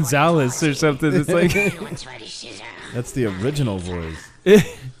Speedy Gonzalez or something. It's like That's the original voice.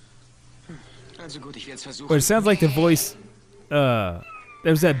 Also gut, ich werde es versuchen. or it sounds like the voice.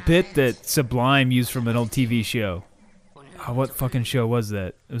 There was that bit that Sublime used from an old TV show. Oh, what fucking show was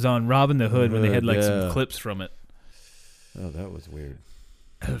that? It was on Robin the Hood when they had like some Yeah. clips from it. Oh, that was weird.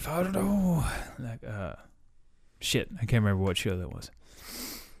 Alfredo. Like, shit, I can't remember what show that was.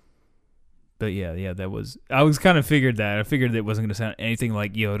 But yeah, that was. I was kind of figured that. I figured it wasn't going to sound anything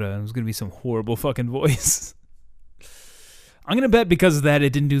like Yoda. It was going to be some horrible fucking voice. I'm going to bet because of that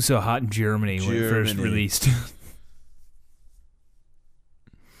it didn't do so hot in Germany when it first Germany. released.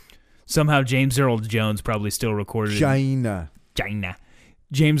 Somehow James Earl Jones probably still recorded it. China. China.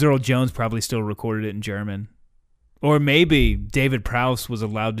 James Earl Jones probably still recorded it in German. Or maybe David Prowse was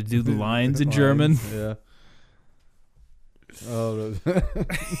allowed to do the lines in German. Yeah. Oh,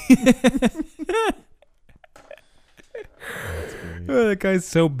 Oh, that guy's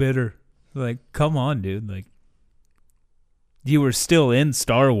so bitter. Like, come on, dude. Like, you were still in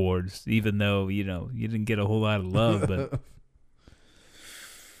Star Wars, even though, you didn't get a whole lot of love. But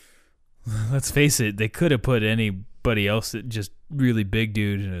let's face it, they could have put anybody else, that just really big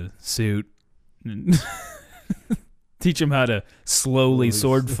dude in a suit. And teach him how to slowly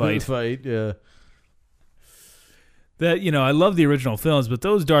sword fight. Yeah. That, I love the original films, but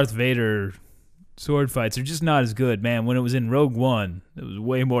those Darth Vader sword fights are just not as good, man. When it was in Rogue One, it was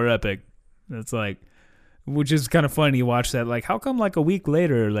way more epic. It's like, which is kind of funny. You watch that, like, how come like a week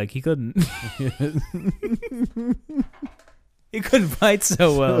later, like he couldn't, he couldn't fight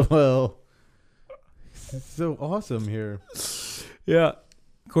so well. Well, it's so awesome here. Yeah.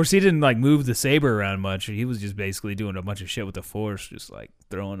 Of course, he didn't like move the saber around much. He was just basically doing a bunch of shit with the Force, just like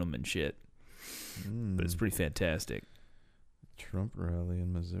throwing them and shit. But it's pretty fantastic. Trump rally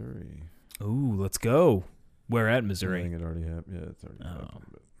in Missouri. Ooh, let's go. Where at Missouri? I think it already happened. Yeah, it's already happened.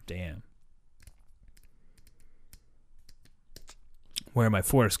 But. Damn. Wearing my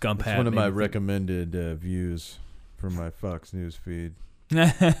Forrest Gump hat. It's one of my recommended views from my Fox News feed.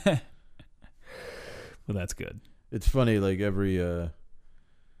 Well, that's good. It's funny, like every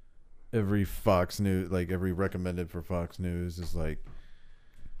Fox News, like every recommended for Fox News is like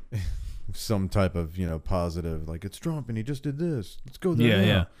some type of positive, like it's Trump and he just did this. Let's go there. Yeah, now.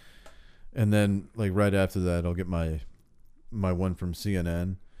 yeah. And then like right after that, I'll get my one from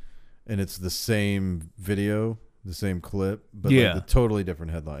CNN, and it's the same video, the same clip, but like a totally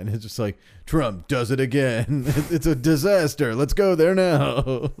different headline. It's just like Trump does it again. It's a disaster. Let's go there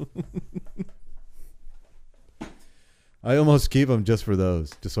now. I almost keep them just for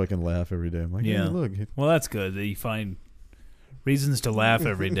those, just so I can laugh every day. I'm like, yeah, hey, look. Well, that's good that you find reasons to laugh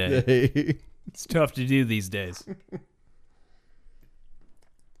every day. It's tough to do these days.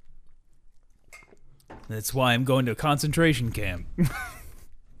 That's why I'm going to a concentration camp.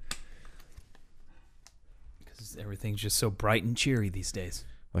 Because everything's just so bright and cheery these days.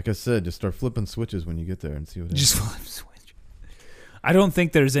 Like I said, just start flipping switches when you get there and see what happens. Just flip switch. I don't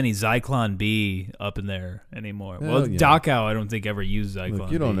think there's any Zyklon B up in there anymore. Well, Dachau, I don't think ever used Zyklon B.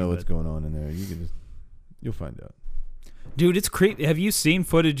 Look, you don't know what's going on in there. You'll find out. Dude, it's crazy. Have you seen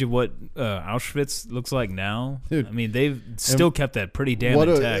footage of what Auschwitz looks like now? Dude, I mean, they've still kept that pretty damn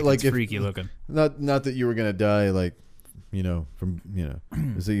intact. It's freaky looking. Not that you were gonna die, like, from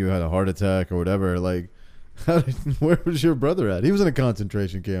say you had a heart attack or whatever. Like, where was your brother at? He was in a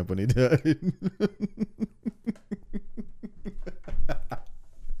concentration camp when he died.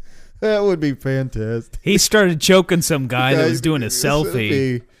 That would be fantastic. He started choking some guy that was doing a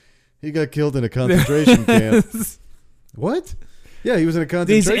selfie. He got killed in a concentration camp. What? Yeah, he was in a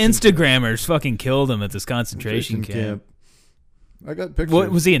concentration These Instagrammers fucking killed him at this concentration camp. I got pictures. What,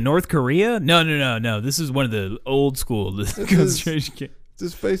 was he in North Korea? No. This is one of the old school concentration camp. It's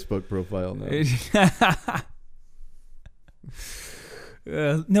his Facebook profile now.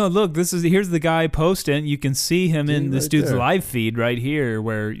 No, look, here's the guy posting. You can see him in this dude's there. live feed right here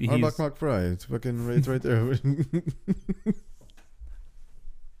where he's... Arbach Fry. It's right there.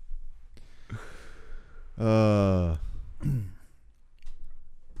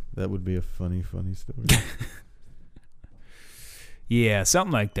 That would be a funny story. Yeah,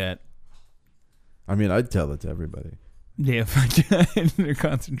 something like that. I mean, I'd tell it to everybody. Yeah, in their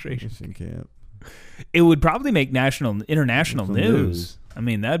concentration camp. It would probably make international news. I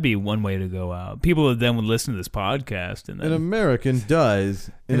mean, that'd be one way to go out. People then would listen to this podcast, and then an American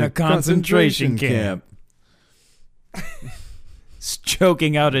dies in a concentration camp.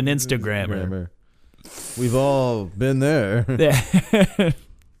 Choking out an Instagrammer. We've all been there.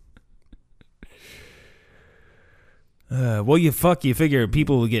 Well, you figure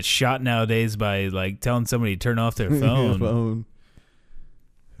people will get shot nowadays by like telling somebody to turn off their phone.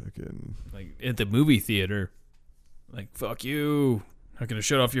 Fucking like at the movie theater. Like, fuck you. Not gonna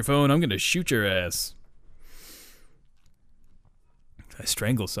shut off your phone. I'm gonna shoot your ass. If I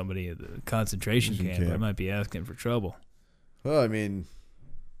strangle somebody at the concentration camp, I might be asking for trouble. Well, I mean,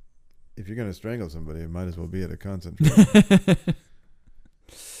 if you're gonna strangle somebody, it might as well be at a concentration.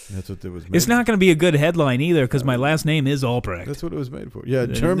 That's what it was made It's not going to be a good headline either because my last name is Albrecht. That's what it was made for. Yeah,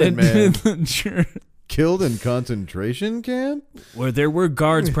 German man killed in concentration camp? Where there were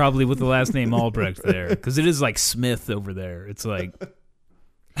guards probably with the last name Albrecht there because it is like Smith over there. It's like...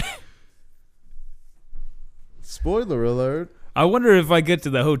 Spoiler alert. I wonder if I get to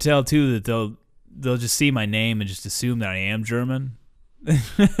the hotel too that they'll just see my name and just assume that I am German.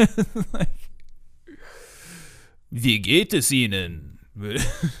 Like, wie geht es Ihnen?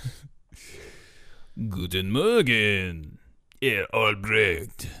 Guten Morgen, Herr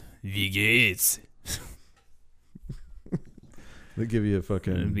Albrecht. Wie geht's? They give you a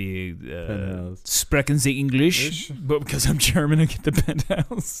fucking It'd be penthouse. Sprechen Sie English, but because I'm German, I get the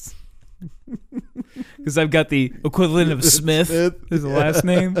penthouse. Because I've got the equivalent of Smith as the last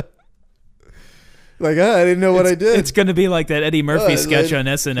name. Like, I didn't know what I did. It's going to be like that Eddie Murphy sketch on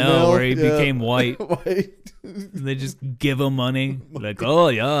SNL where he yeah. became white. And they just give him money. Like, oh,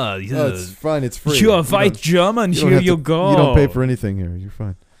 yeah. Oh, it's fine. It's free. You are white German. you don't Here have you to- go. You don't pay for anything here. You're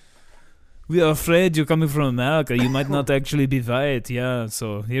fine. We are afraid you're coming from America. You might not actually be white. Yeah,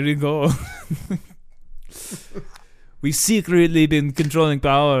 so here you go. We've secretly been controlling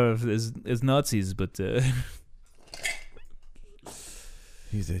power as Nazis, but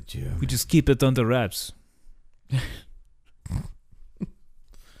He's a Jew. we just keep it under wraps.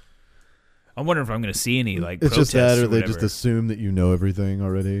 I'm wondering if I'm going to see any like It's protests just that, or they whatever. just assume that you know everything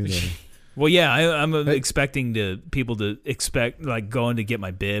already. Then- Well, yeah, I'm expecting people to expect like going to get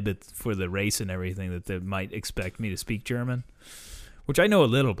my bib for the race and everything that they might expect me to speak German, which I know a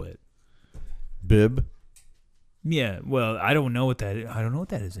little bit. Bib. Yeah, well, I don't know what that is. I don't know what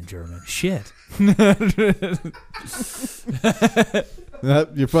that is in German. Shit.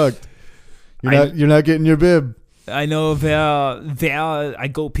 You're fucked. You're not getting your bib. I know where I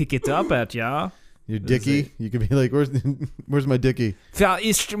go pick it up at, yeah. Your dicky. You could be like, where's my dicky? Wer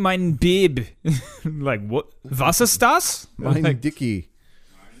ist mein Bib? Like, what? Was ist das? Mein Like, dicky.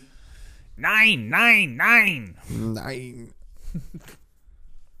 Nein. Nine.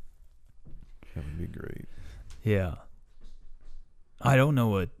 That would be great. Yeah. I don't know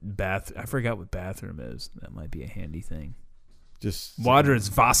what I forgot what bathroom is. That might be a handy thing. Just Water is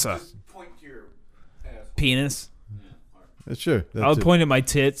Wasser. Penis. Sure. That's I'll it. point at my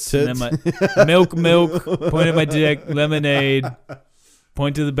tits. And then my milk. Point at my dick. Lemonade.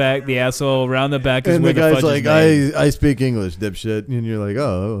 Point to the back. The asshole. Around the back is And where the the guy's fudge like, is made. I speak English, dipshit. And you're like,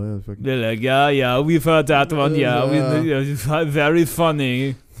 oh, fucking. They're like, yeah, we've heard that one. Yeah, very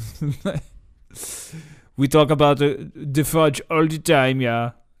funny. We talk about the fudge all the time.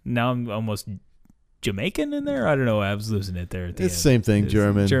 Yeah. Now I'm almost Jamaican in there. I don't know. I was losing it there. At the It's end. the same thing. It's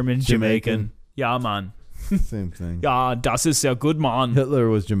German, Jamaican. Ja, man. Same thing. Ja, das ist ja gut, man. Hitler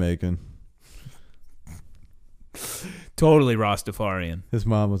was Jamaican. Totally Rastafarian. His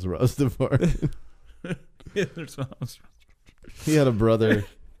mom was a Rastafarian. Hitler's mom was He had a brother,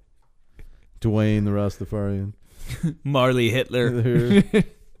 Dwayne the Rastafarian. Marley Hitler.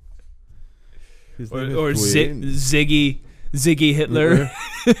 His or name is or Dwayne. Ziggy Hitler.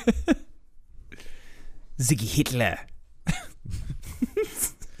 Ziggy Hitler.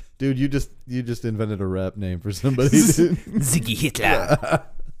 Dude, you just invented a rap name for somebody. Dude. Ziggy Hitler.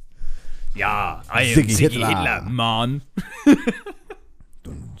 Yeah, I am Ziggy Ziggy Hitler. Hitler. Man.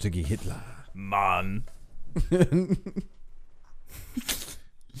 Ziggy Hitler. Man.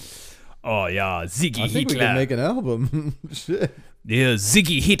 Oh, yeah, Ziggy I think we Hitler. can make an album. Shit. Yeah,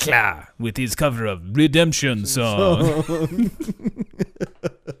 Ziggy Hitler with his cover of Redemption song.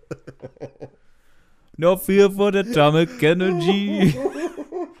 No fear for the atomic energy.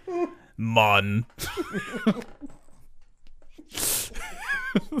 Man.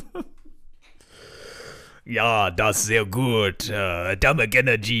 Ja, das ist sehr gut. Atomic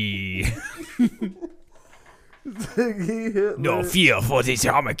energy. No fear for the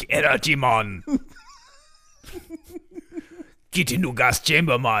atomic energy, man. Get in the gas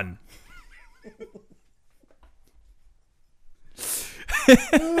chamber, man.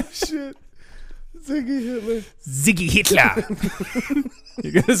 Shit. Ziggy Hitler. Ziggy Hitler.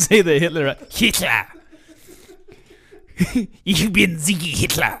 You're gonna say the Hitler. Right? Hitler. Ich bin Ziggy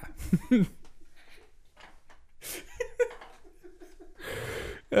Hitler.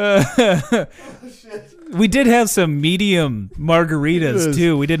 We did have some medium margaritas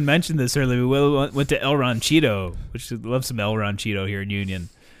too. We didn't mention this earlier. We went to El Ranchito, which I love some El Ranchito here in Union.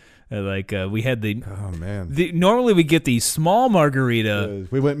 We had Oh man. normally we get the small margarita.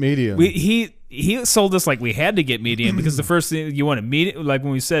 We went medium. He sold us like we had to get medium because the first thing you want a medium, like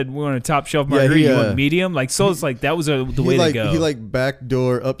when we said we want a top shelf margarita, you want medium. Like sold us like that was the way to go. He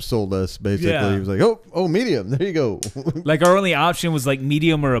backdoor upsold us basically. Yeah. He was like, oh, medium. There you go. Like our only option was like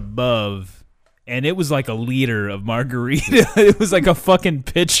medium or above, and it was like a liter of margarita. It was like a fucking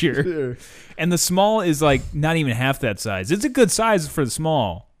pitcher, Sure. and the small is like not even half that size. It's a good size for the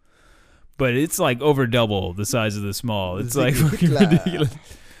small, but it's like over double the size of the small. It's like fucking ridiculous.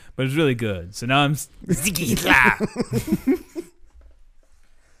 But it's really good. So now I'm Ziggy Hitler.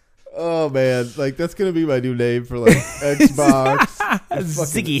 Oh man, like that's gonna be my new name for like Xbox.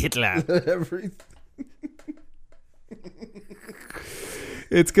 Ziggy Hitler. Everything.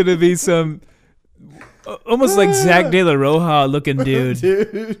 It's gonna be some almost like Zach De La Roja looking dude.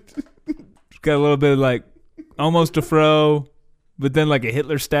 Dude. Got a little bit of like almost a fro, but then like a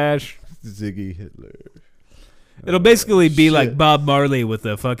Hitler stash. Ziggy Hitler. It'll basically be shit. like Bob Marley with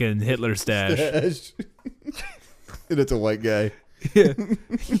a fucking Hitler stash. And it's a white guy.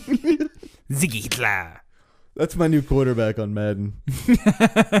 Ziggy Hitler. That's my new quarterback on Madden.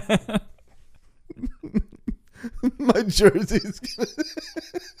 My jersey's gonna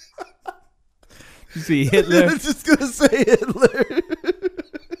You see Hitler. it's just gonna say Hitler.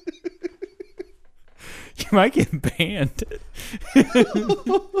 You might get banned.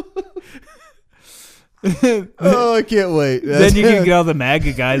 Oh, I can't wait. Then you can get all the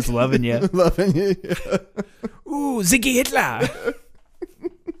MAGA guys loving you. Loving you. Yeah. Ooh, Ziggy Hitler.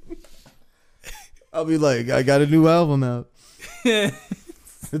 I'll be like, I got a new album out.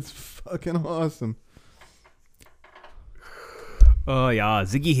 It's fucking awesome. Oh ja,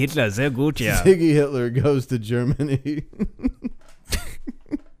 Ziggy Hitler, sehr gut, ja. Ziggy Hitler goes to Germany.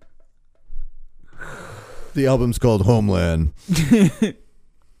 The album's called Homeland.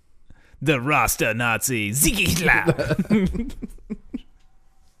 The Rasta Nazi, Ziggy Hitler.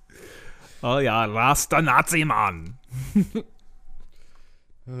 Oh ja, Rasta Nazi Mann.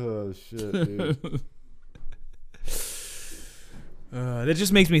 Oh shit, dude. That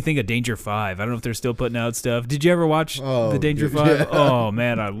just makes me think of Danger 5. I don't know if they're still putting out stuff. Did you ever watch the Danger dude, 5? yeah. Oh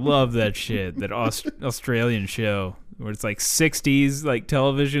man, I love that shit. That Australian show where it's like 60s like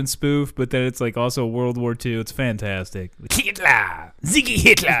television spoof, but then it's like also World War II. It's fantastic. Hitler, Ziggy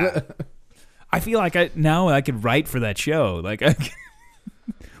Hitler. I feel like I could write for that show. Like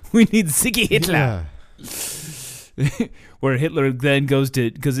we need Ziggy Hitler. Yeah. Where Hitler then goes to,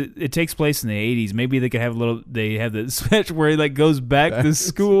 because it takes place in the 80s. Maybe they could have they have the sketch where he like goes back to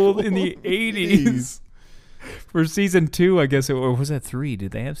school in the 80s for season 2, I guess, or was that 3?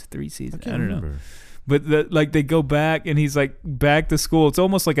 Did they have 3 seasons? I don't know. But like they go back and he's like back to school. It's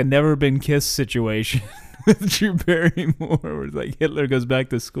almost like a never been kissed situation with Drew Barrymore, where like Hitler goes back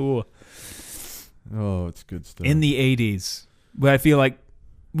to school. Oh, it's good stuff. In the 80s. But I feel like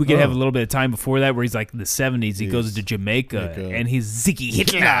we could have a little bit of time before that where he's like in the 70s. He goes to Jamaica and he's Ziggy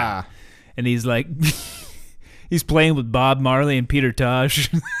Hitler. And he's like, he's playing with Bob Marley and Peter Tosh.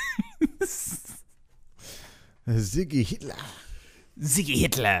 Ziggy Hitler. Ziggy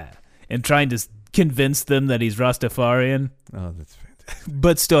Hitler. And trying to convince them that he's Rastafarian. Oh, that's fantastic.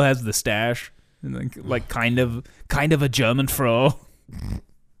 But still has the stash. And like kind of a German fro.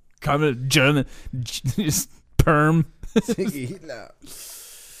 Kind of German, just perm. Ziggy Hitler.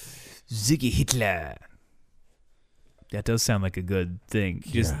 Ziggy Hitler. That does sound like a good thing.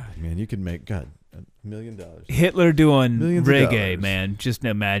 Just man, you could make $1 million. Hitler doing Millions of reggae, dollars. man. Just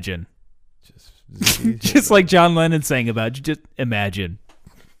imagine. Just Just like John Lennon sang about. Just imagine.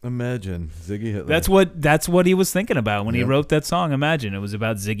 Imagine Ziggy Hitler. That's what he was thinking about when he Yep. wrote that song. Imagine. It was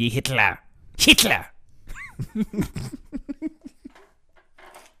about Ziggy Hitler. Hitler.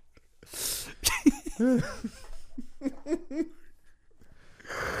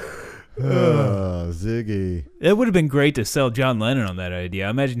 Ziggy. It would have been great to sell John Lennon on that idea. I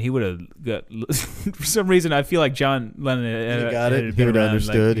imagine he would have got. For some reason, I feel like John Lennon He got it. He would have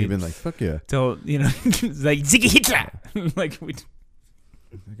understood. He'd been like, "Fuck yeah!" Tell like Ziggy Hitler. Like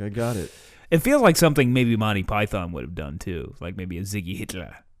I got it. it feels like something maybe Monty Python would have done too. Like maybe a Ziggy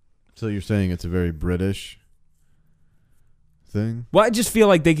Hitler. So you're saying it's a very British thing? Well, I just feel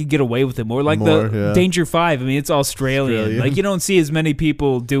like they could get away with it more. Like Yeah. Danger 5. I mean, it's Australian. Australian. Like you don't see as many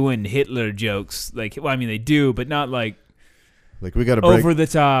people doing Hitler jokes. Like, well, I mean, they do, but not like we got to break over the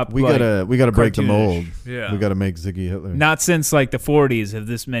top. We like, gotta break the cartoonish. mold. Yeah, we got to make Ziggy Hitler. Not since like the 40s have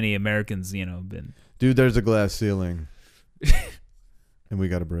this many Americans, been. Dude, there's a glass ceiling, and we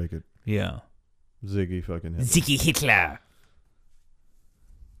got to break it. Yeah, Ziggy fucking Hitler. Ziggy Hitler.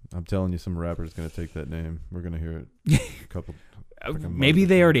 I'm telling you, some rapper's gonna take that name. We're gonna hear it. A couple. Maybe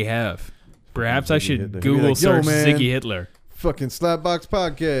they already have. Perhaps I should Hitler. Google Be like, "Yo, search man, Ziggy Hitler. Fucking Slapbox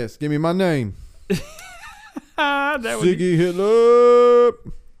Podcast. Give me my name. That would Ziggy Hitler.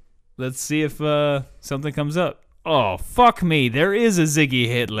 Let's see if something comes up. Oh, fuck me. There is a Ziggy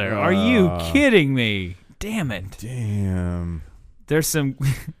Hitler. Are you kidding me? Damn it. Damn. There's some...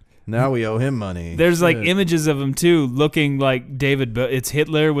 Now we owe him money. There's like Shit. images of him too, looking like David it's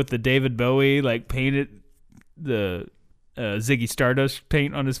Hitler with the David Bowie, like painted the Ziggy Stardust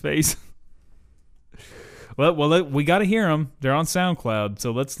paint on his face. Well, we got to hear them. They're on SoundCloud,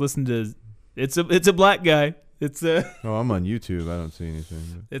 so let's listen to... It's a black guy. It's Oh, I'm on YouTube. I don't see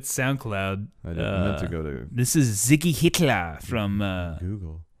anything. It's SoundCloud. I meant to go to This is Ziggy Hitler from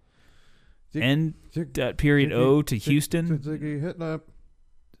Google. N. Period O to Houston. Ziggy Hitler.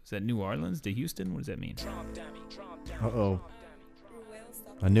 Is that New Orleans to Houston? What does that mean? Uh-oh.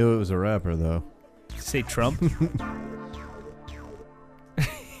 I knew it was a rapper, though. Did you say Trump?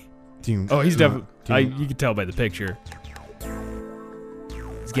 Oh, he's definitely. You can tell by the picture.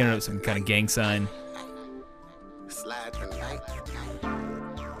 He's getting up some kind of gang sign.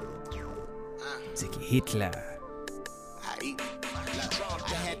 Ziggy Hitler.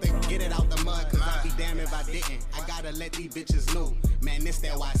 I had to get it out the mud, cause I'd be damned if I didn't. I gotta let these bitches know. Man, this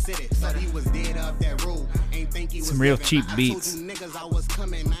that why I said it. So he was dead up that road. Ain't think he was some real living. cheap I beats. told you niggas I was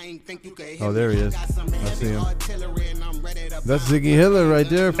coming. I ain't think you could hit Oh, there he me. is. Got some I see him. artillery and I'm ready to That's Ziggy Hitler right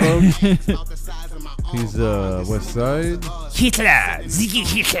there, folks. He's West Side. Hitler! Ziggy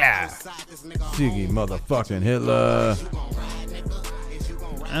Hitler! Ziggy motherfucking Hitler.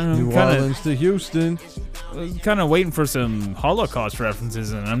 I don't New know, kind Orleans to Houston. of waiting for some Holocaust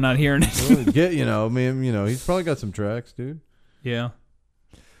references, and I'm not hearing it. Well, he's probably got some tracks, dude. Yeah.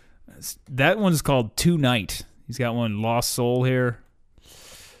 That one's called Tonight. He's got one, Lost Soul, here.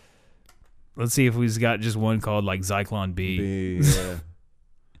 Let's see if he's got just one called like Zyklon B. Yeah.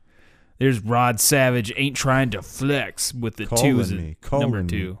 There's Rod Savage, Ain't Trying to Flex, with the Calling 2 as me, number calling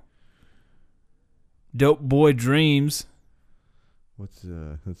 2. me. Dope Boy Dreams. Let's see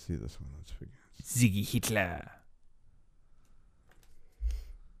this one. Let's figure. Ziggy Hitler.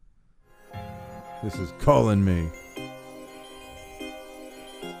 This is Calling Me.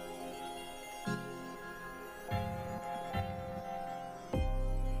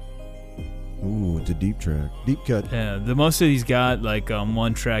 Ooh, it's a deep track. Deep cut. Yeah, the most of he's got, like, on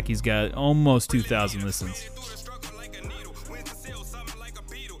one track, he's got almost 2,000 listens.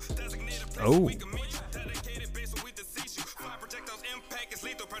 Oh.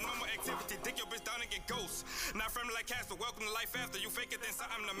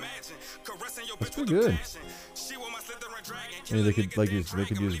 That's pretty good. I mean, they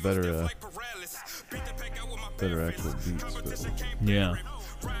could use better actual beats. But Yeah.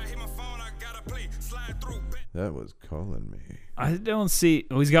 that was Calling Me. I don't see.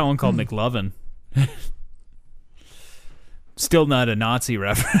 Oh, he's got one called McLovin. Still not a Nazi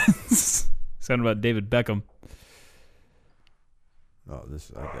reference. Something about David Beckham. Oh,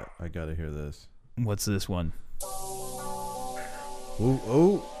 I gotta hear this. What's this one?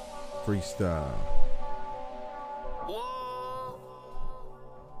 Oh, freestyle.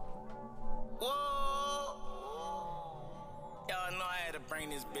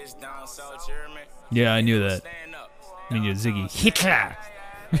 Yeah, I knew that. I mean, you're Ziggy Hitler.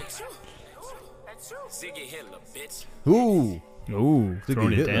 Ziggy Hitler, bitch. Ooh, Ziggy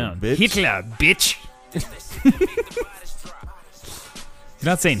throwing it Hitler, down. bitch. Hitler, bitch. You're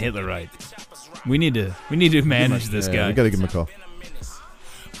not saying Hitler right. We need to manage this guy. We gotta give him a call.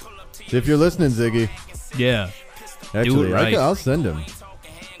 If you're listening, Ziggy. Yeah. Actually, Do it right. I'll send him.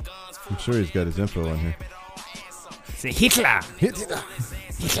 I'm sure he's got his info on here. Say Hitler. Hitler.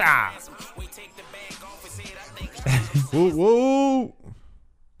 Hitler. Whoa.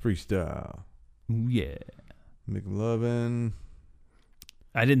 Freestyle. Ooh, yeah. McLovin.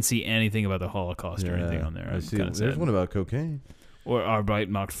 I didn't see anything about the Holocaust or anything on there. I I'm see. kinda There's sad. one about cocaine. Or Arbeit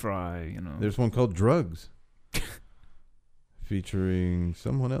macht frei, you know. There's one called Drugs. Featuring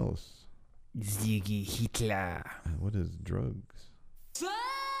someone else. Ziggy Hitler. What is Drugs?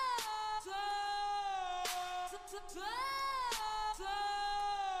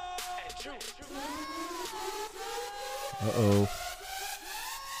 Uh-oh.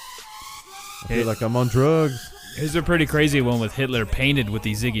 I feel like I'm on drugs. Here's a pretty crazy one with Hitler painted with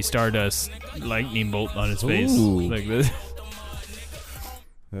the Ziggy Stardust lightning bolt on his face. Ooh. Like this.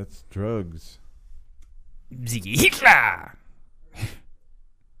 That's Drugs. Ziggy Hitler!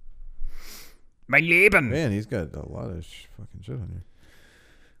 Mein Leben! Man, he's got a lot of fucking shit on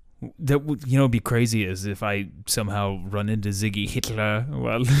here. That would, it'd be crazy as if I somehow run into Ziggy Hitler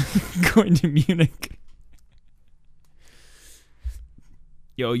while going to Munich.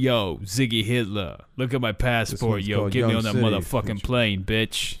 Yo, Ziggy Hitler. Look at my passport, one's yo. called Get me Young on that City, motherfucking which- plane,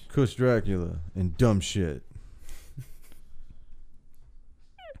 bitch. Kush Dracula and dumb shit.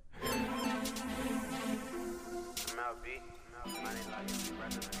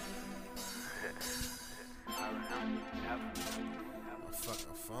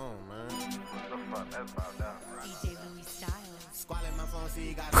 Fucking phone, man. DJ Louis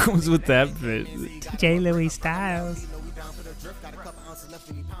Styles. What was with that bit? DJ Louis Styles.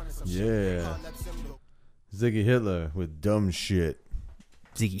 Yeah. Ziggy Hitler with dumb shit.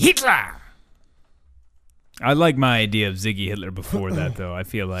 Ziggy Hitler! I like my idea of Ziggy Hitler before that, though. I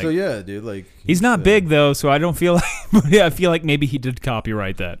feel like So yeah, dude, like he's not big though, so I don't feel like. But I feel like maybe he did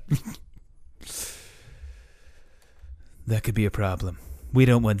copyright that. That could be a problem. We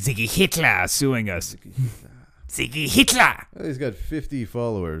don't want Ziggy Hitler suing us. Ziggy Hitler. He's got 50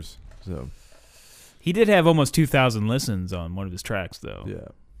 followers. So He did have almost 2,000 listens on one of his tracks, though. yeah.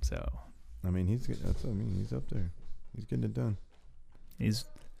 So, I mean, he's up there. He's getting it done. he's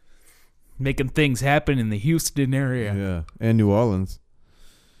making things happen in the Houston area. Yeah, and New Orleans.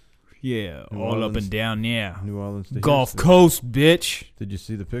 Yeah, New all up Orleans- and down, yeah. New Orleans to Gulf Houston. Coast, bitch. Did you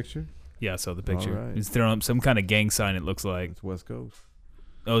see the picture? Yeah, I saw the picture. All right. He's throwing up some kind of gang sign, it looks like. It's West Coast.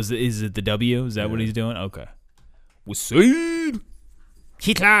 Oh, is it the W? Is that what Yeah. he's doing? Okay. Westside!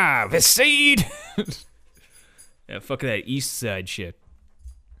 Hitler! Westside! Yeah, fuck that East Side shit.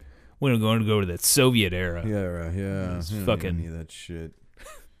 We're going to go to that Soviet era. Yeah, right. Yeah, It's he don't fucking- need any of that shit.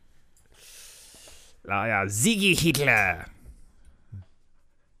 Ja, Ziggy Hitler.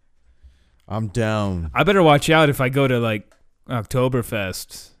 I'm down. I better watch out if I go to like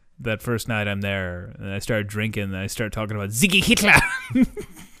Oktoberfest that first night I'm there and I start drinking and I start talking about Ziggy Hitler.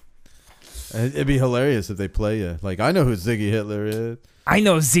 It'd be hilarious if they play you. Like, I know who Ziggy Hitler is. I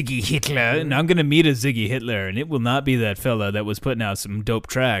know Ziggy Hitler, and I'm going to meet a Ziggy Hitler, and it will not be that fella that was putting out some dope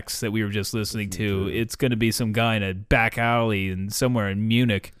tracks that we were just listening to. It's going to be some guy in a back alley and somewhere in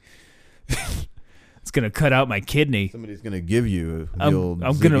Munich. It's going to cut out my kidney. Somebody's going to give you the old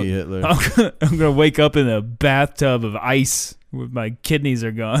Ziggy gonna, Hitler. I'm gonna wake up in a bathtub of ice with my kidneys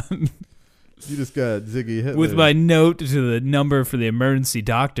are gone. You just got Ziggy Hitler. With my note to the number for the emergency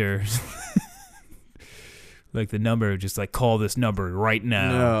doctor. Like the number, just like call this number right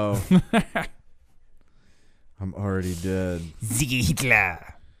now. No. I'm already dead. Ziggy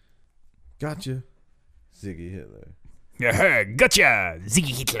Hitler. Gotcha. Ziggy Hitler. Gotcha.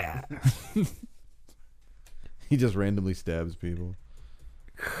 Ziggy Hitler. He just randomly stabs people.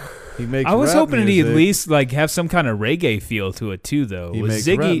 He makes I was rap hoping he'd at music. least like have some kind of reggae feel to it too, though. He With makes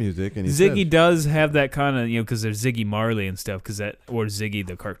Ziggy, rap music, and he Ziggy says- does have that kind of, because there's Ziggy Marley and stuff, or Ziggy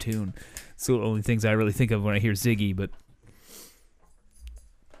the cartoon. It's the only things I really think of when I hear Ziggy. But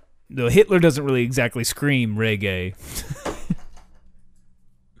though Hitler doesn't really exactly scream reggae.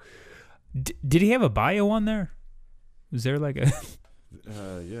 Did he have a bio on there? Was there like a?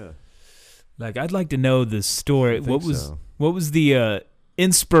 Yeah. Like, I'd like to know the story. I What think was so. what was the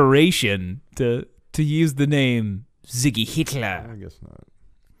inspiration to use the name Ziggy Hitler? I guess not.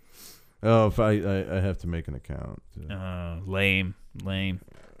 Oh, if I have to make an account. Lame.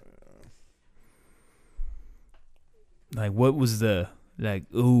 Like, what was the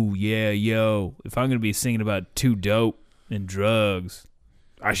oh yeah, yo, if I'm gonna be singing about too dope and drugs,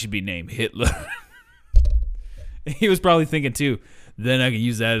 I should be named Hitler. He was probably thinking too, then I can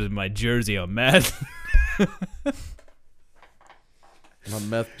use that as my jersey on meth. My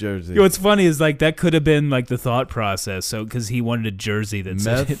meth jersey. What's funny is like that could have been like the thought process. So because he wanted a jersey that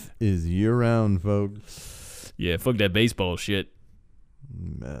said, Meth is year round, folks. "Yeah, fuck that baseball shit."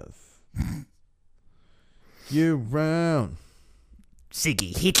 Meth. Year round.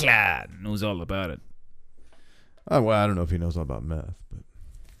 Ziggy Hitler knows all about it. Oh, well, I don't know if he knows all about meth, but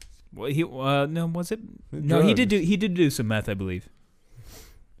Well, he no, was it? No, he did do some meth, I believe.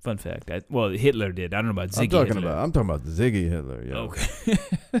 Fun fact. Hitler did. I don't know about Ziggy. I'm talking about the Ziggy Hitler. Yeah. Okay.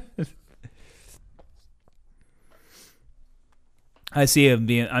 I see him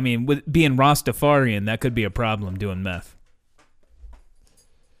being. I mean, with being Rastafarian, that could be a problem doing meth.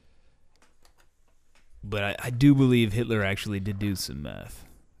 But I do believe Hitler actually did do some meth.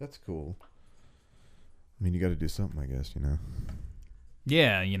 That's cool. I mean, you got to do something, I guess.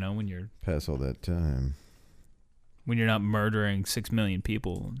 Yeah, when you're Pass all that time. when you're not murdering 6 million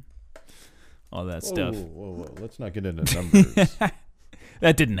people and all that stuff. Whoa. Let's not get into numbers.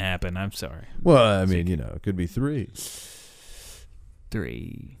 That didn't happen. I'm sorry. Well, I mean, it could be 3.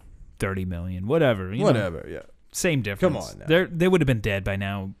 30 million, whatever. Whatever, yeah. Same difference. Come on now. They would have been dead by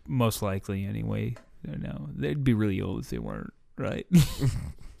now, most likely anyway. No, they'd be really old if they weren't, right?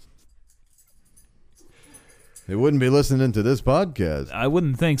 They wouldn't be listening to this podcast. I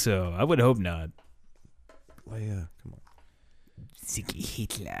wouldn't think so. I would hope not. Leia, come on. Ziggy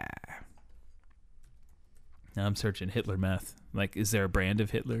Hitler. Now I'm searching Hitler meth. Like, is there a brand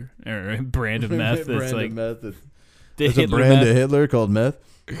of Hitler or a brand of meth that's Brand like of meth. the There's a Hitler brand meth? of Hitler called meth.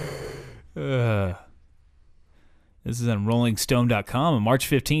 This is on RollingStone.com on March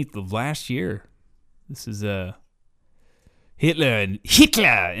 15th of last year. This is Hitler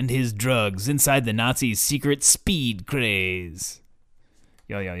and his drugs inside the Nazis' secret speed craze.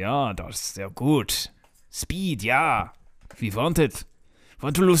 Ja, das ist sehr gut. Speed, ja. We want it.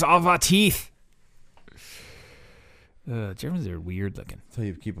 Want to lose all our teeth. Germans are weird looking. That's how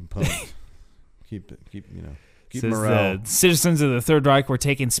you keep them pumped. keep Says morale. the citizens of the Third Reich were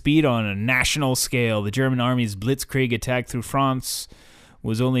taking speed on a national scale. The German army's blitzkrieg attack through France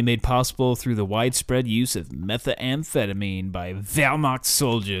was only made possible through the widespread use of methamphetamine by Wehrmacht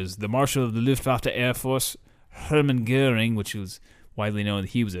soldiers. The Marshal of the Luftwaffe Air Force, Hermann Goering, which was widely known that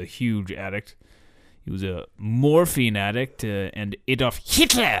he was a huge addict. He was a morphine addict, and Adolf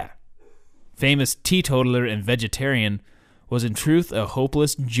Hitler, famous teetotaler and vegetarian, was in truth a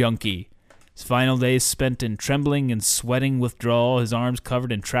hopeless junkie. His final days spent in trembling and sweating withdrawal, his arms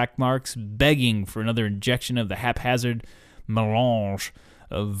covered in track marks, begging for another injection of the haphazard melange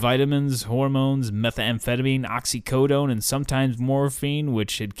of vitamins, hormones, methamphetamine, oxycodone, and sometimes morphine,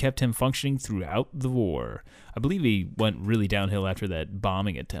 which had kept him functioning throughout the war. I believe he went really downhill after that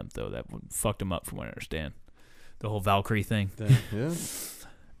bombing attempt, though. That fucked him up, from what I understand. The whole Valkyrie thing. Yeah.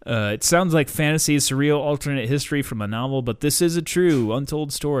 It sounds like fantasy, surreal, alternate history from a novel, but this is a true,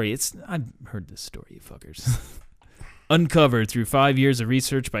 untold story. I've heard this story, you fuckers. Uncovered through 5 years of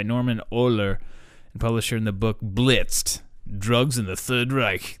research by Norman Ohler, and publisher in the book Blitzed, Drugs in the Third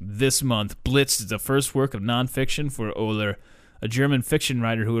Reich. This month, Blitzed is the first work of nonfiction for Ohler, a German fiction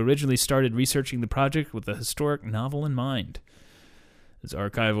writer who originally started researching the project with a historic novel in mind. His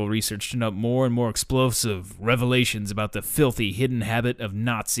archival research turned up more and more explosive revelations about the filthy, hidden habit of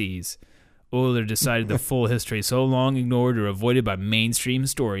Nazis. Ohler decided the full history, so long ignored or avoided by mainstream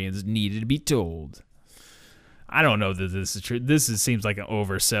historians, needed to be told. I don't know that this is true. Seems like an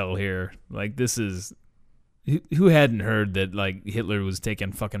oversell here. Like, this is... Who hadn't heard that, like, Hitler was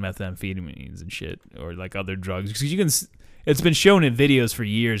taking fucking methamphetamines and shit, or, like, other drugs? Because you can... It's been shown in videos for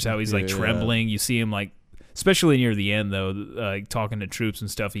years how he's, like, trembling. You see him, like... Especially near the end, though, talking to troops and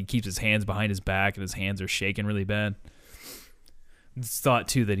stuff, he keeps his hands behind his back, and his hands are shaking really bad. It's thought,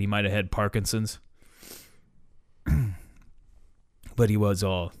 too, that he might have had Parkinson's. But he was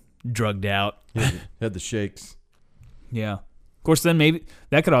all drugged out. Had the shakes. Yeah. Of course, then maybe...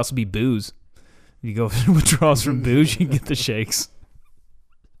 That could also be booze. You go withdrawals from booze, you can get the shakes.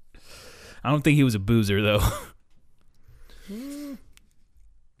 I don't think he was a boozer, though.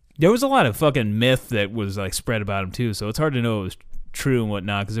 There was a lot of fucking myth that was like spread about him too, so it's hard to know if it was true and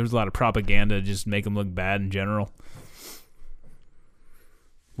whatnot, because there was a lot of propaganda to just make him look bad in general.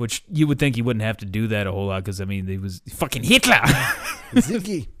 Which you would think he wouldn't have to do that a whole lot, because I mean, he was fucking Hitler.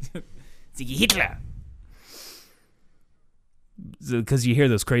 Ziggy Hitler. Because you hear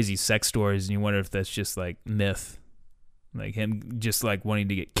those crazy sex stories, and you wonder if that's just like myth, like him just like wanting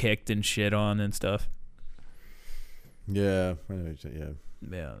to get kicked and shit on and stuff. Yeah, I know what you're saying, yeah.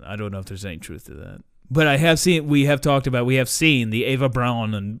 Yeah, I don't know if there's any truth to that. But we have seen the Eva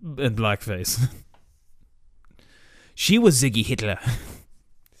Braun in blackface. She was Ziggy Hitler.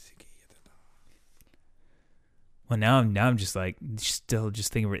 Well, now I'm just like, still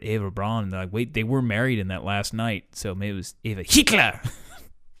just thinking about Eva Braun. And like, wait, they were married in that last night, so maybe it was Eva Hitler.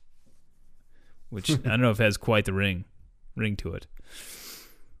 Which, I don't know if it has quite the ring to it.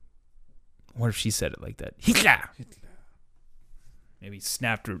 What if she said it like that? Hitler! Maybe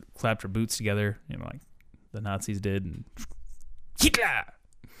clapped her boots together, you know, like the Nazis did, and Hitler.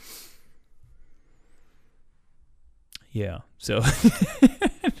 Yeah. So,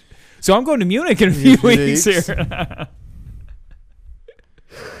 so I'm going to Munich in a few weeks here.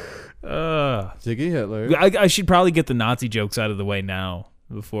 Ziggy Hitler. I should probably get the Nazi jokes out of the way now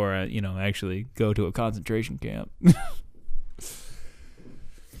before I, actually go to a concentration camp.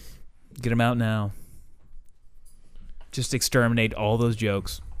 Get them out now. Just exterminate all those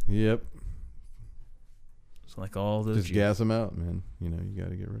jokes. Yep. It's like all those. Just gas them out, man. You got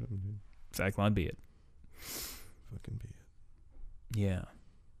to get rid of them, dude. Cyclone be it. Fucking be it. Yeah.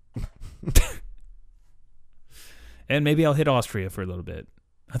 And maybe I'll hit Austria for a little bit.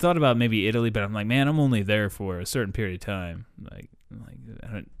 I thought about maybe Italy, but I'm like, man, I'm only there for a certain period of time. Like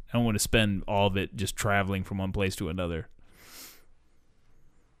I don't want to spend all of it just traveling from one place to another.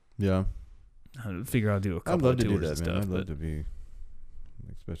 Yeah. I figure I'll do a couple of tours and stuff. I'd love to be,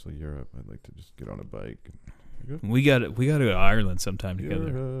 especially Europe. I'd like to just get on a bike. We got to go to Ireland sometime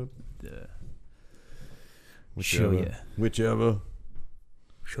together. Show you. Whichever.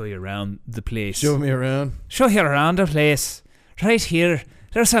 Show you around the place. Show me around. Show you around the place. Right here,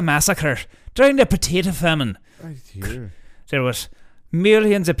 there's a massacre during the potato famine. Right here. There was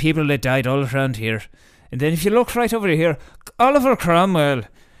millions of people that died all around here. And then if you look right over here, Oliver Cromwell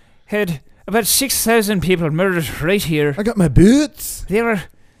had about 6,000 people murdered right here. I got my boots.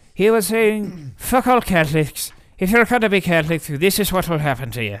 He was saying, fuck all Catholics. If you're going to be Catholic, this is what will happen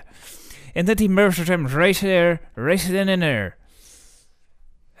to you. And then he murdered them right there, right then and there.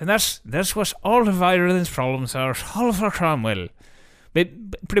 And that's what all the violence problems are. Oliver Cromwell.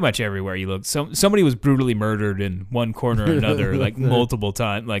 Pretty much everywhere you look. Somebody was brutally murdered in one corner or another, like multiple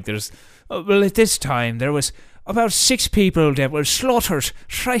times. Like there's, well, at this time, there was about 6 people that were slaughtered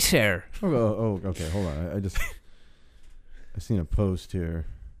right there. Oh, okay, hold on. I seen a post here.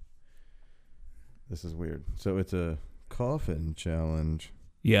 This is weird. So it's a coffin challenge.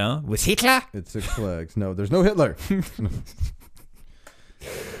 Yeah, with Hitler. It's Six Flags. No, there's no Hitler.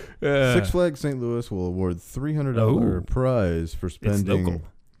 Six Flags St. Louis will award $300 prize for spending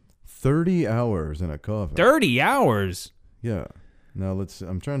 30 hours in a coffin. 30 hours? Yeah. Now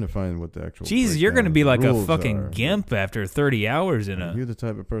I'm trying to find what the actual. Jeez, you're going to be like a rules fucking are. gimp after 30 hours in a. You're the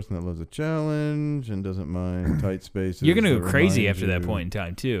type of person that loves a challenge and doesn't mind tight spaces. You're going to that go crazy remind after that you- point in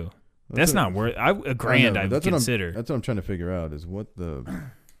time too. That's not worth. A grand I would consider. That's what I'm trying to figure out is what the.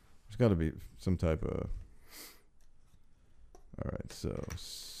 There's got to be some type of. All right, so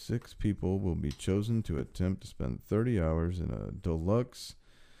 6 people will be chosen to attempt to spend 30 hours in a deluxe,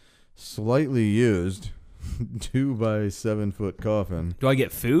 slightly used 2 by 7 foot coffin. Do I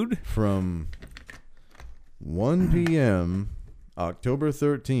get food? From 1 p.m. October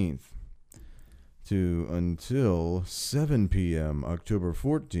 13th to until 7 p.m. October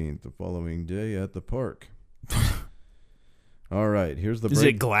 14th, the following day at the park. All right, here's the break. Is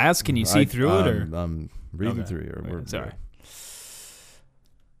it glass? Can you see through it? Or? I'm reading Okay. through here. Right, sorry.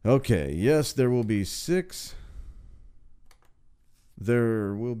 Okay, yes, there will be 6.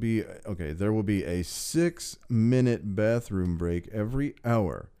 There will be a 6-minute bathroom break every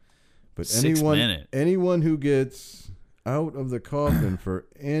hour. But 6 minutes. anyone who gets out of the coffin for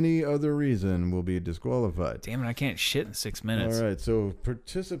any other reason will be disqualified. Damn it, I can't shit in 6 minutes. All right, so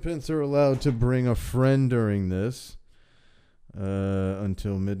participants are allowed to bring a friend during this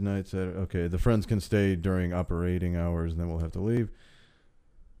until midnight Saturday. Okay, the friends can stay during operating hours, and then we'll have to leave.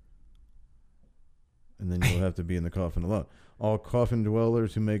 And then you'll have to be in the coffin alone. All coffin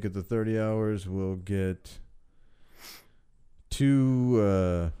dwellers who make it to 30 hours will get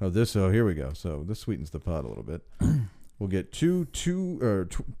 2. Here we go. So this sweetens the pot a little bit. We'll get two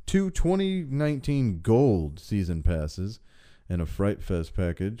 2019 gold season passes and a Fright Fest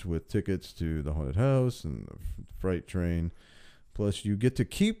package with tickets to the haunted house and the fright train. Plus, you get to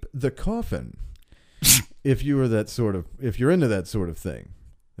keep the coffin if you're into that sort of thing.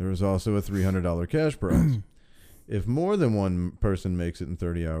 There is also a $300 cash prize. If more than one person makes it in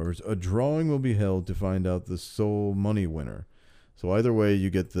 30 hours, a drawing will be held to find out the sole money winner. So either way, you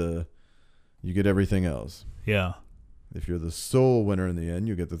get everything else. Yeah. If you're the sole winner in the end,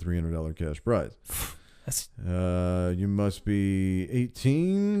 you get the $300 cash prize. You must be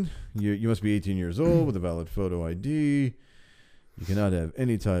 18. You must be 18 years old with a valid photo ID. You cannot have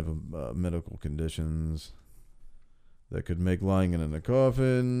any type of medical conditions that could make lying in a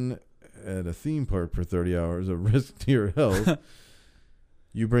coffin at a theme park for 30 hours a risk to your health.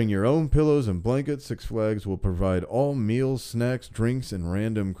 You bring your own pillows and blankets. Six Flags will provide all meals, snacks, drinks, and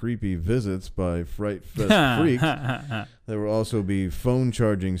random creepy visits by Fright Fest freaks. There will also be phone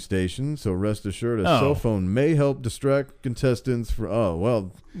charging stations, so rest assured a cell phone may help distract contestants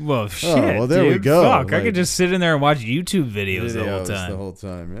from... Well, shit, well, there dude. we go. Fuck, I could just sit in there and watch YouTube videos the whole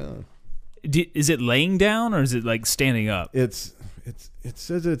time. Yeah. Is it laying down or is it like standing up? It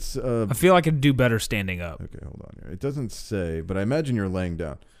says it's... I feel like I could do better standing up. Okay, hold on here. It doesn't say, but I imagine you're laying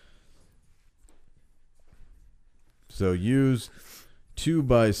down. So use 2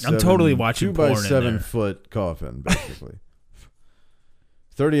 by 7... I'm totally watching 2 by porn 7 in there. foot coffin, basically.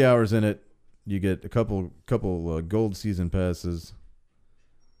 30 hours in it. You get a couple gold season passes.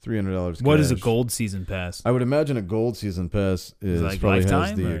 $300 What is a cash. gold season pass? I would imagine a gold season pass is like probably Lifetime,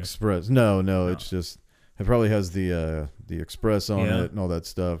 has the or? express. No, it's just it probably has the express on Yeah. it and all that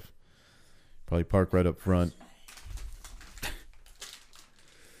stuff. Probably park right up front.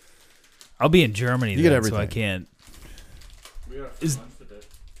 I'll be in Germany You get then, so I everything. can't. We got a free lunch today.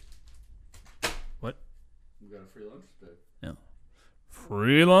 What? We got a free lunch today. No.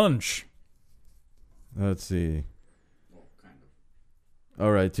 Free lunch. Let's see. Well, kind of.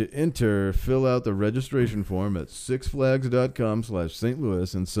 All right, to enter, fill out the registration form at sixflags.com/St.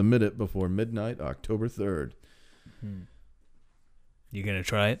 Louis and submit it before midnight, October 3rd. You gonna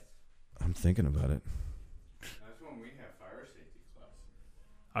try it? I'm thinking about it. That's when we have fire safety class.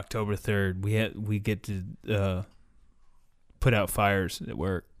 October 3rd. We get to put out fires at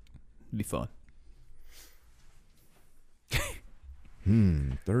work. It'd be fun.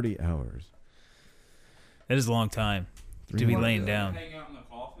 30 hours. That is a long time to be laying down. Hang out in the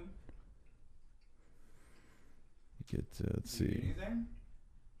coffin? You get let's see. Anything?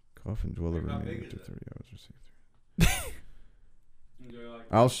 Coffin dweller How remaining big after is 30 hours. Enjoy like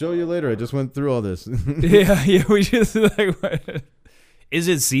I'll show you later. I just went through all this. yeah. We just like. What? Is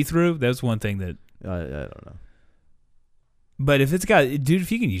it see through? That's one thing that. I don't know. But if it's got, dude,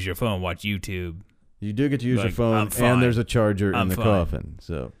 if you can use your phone and watch YouTube, You do get to use your Like, phone, I'm fine. and there's a charger I'm in the fine. coffin.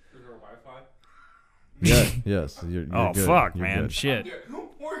 So, Is there Wi-Fi? yes, you're oh good. fuck, You're man, good. shit.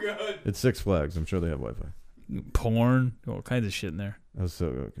 We're good. It's Six Flags. I'm sure they have Wi-Fi. porn, all kinds of shit in there. Oh, so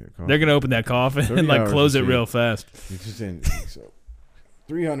okay. They're gonna open that coffin 30 and like hours close to it see real fast. It's just saying, so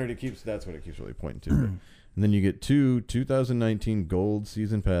 300. It keeps. That's what it keeps really pointing to. And then you get 2019 gold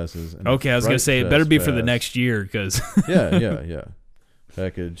season passes. And Okay, I was gonna say it better be for the pass. next year because yeah.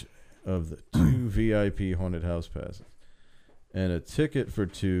 Package of the 2 VIP haunted house passes and a ticket for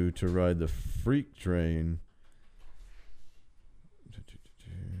 2 to ride the freak train.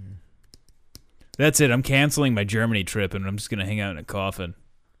 That's it. I'm canceling my Germany trip and I'm just gonna hang out in a coffin.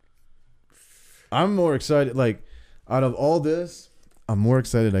 I'm more excited. Like, out of all this, I'm more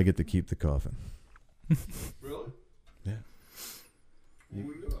excited I get to keep the coffin. Really? Yeah.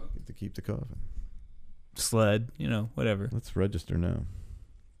 You get to keep the coffin. Sled, whatever. Let's register now.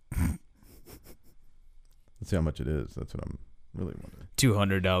 Let's see how much it is. That's what I'm really wondering.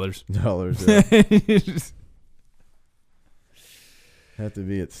 $200. Yeah. Have to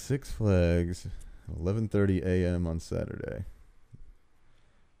be at Six Flags, 11:30 a.m. on Saturday.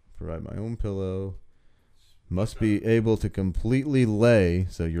 Provide my own pillow. Must be able to completely lay,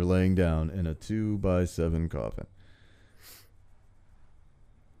 so you're laying down, in a 2x7 coffin.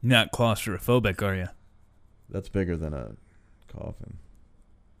 Not claustrophobic, are you? That's bigger than a coffin.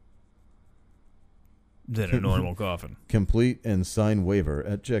 Than a normal coffin. Complete and sign waiver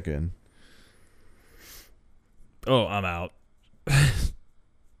at check-in. Oh, I'm out.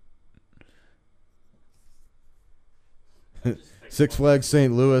 Six Flags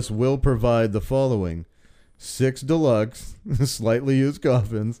St. Louis will provide the following: 6 deluxe, slightly used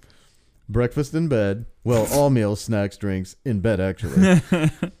coffins, breakfast in bed. Well, all meals, snacks, drinks in bed, actually.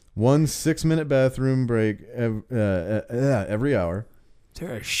 1 6-minute bathroom break every hour. Is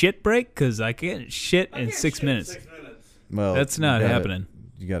there a shit break? Because I can't shit in 6 minutes. Well, that's not happening.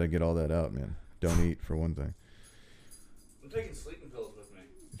 You got to get all that out, man. Don't eat, for one thing. I'm taking sleeping pills with me.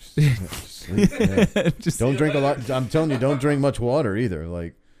 Don't drink a lot. I'm telling you, don't drink much water either.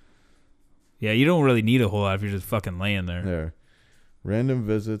 Like, yeah, you don't really need a whole lot if you're just fucking laying there. There. Random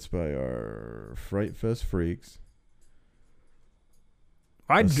visits by our Fright Fest freaks.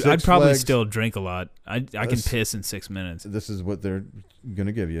 I'd probably still drink a lot. I can piss in 6 minutes. This is what they're going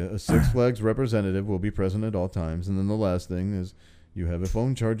to give you. A Six Flags representative will be present at all times. And then the last thing is you have a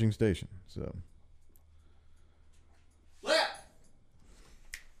phone charging station. So.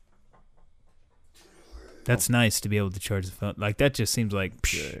 That's nice to be able to charge the phone. Like, that just seems like...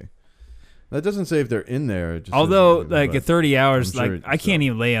 Okay. That doesn't say if they're in there. It just although, says, like, at 30 hours, sure like, I can't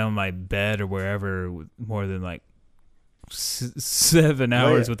even lay on my bed or wherever with more than, like, 7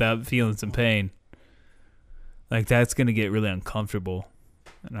 hours without feeling some pain. Like, that's going to get really uncomfortable.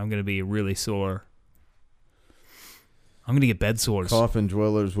 And I'm going to be really sore. I'm going to get bed sores. Coffin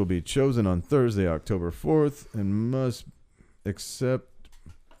dwellers will be chosen on Thursday, October 4th, and must accept...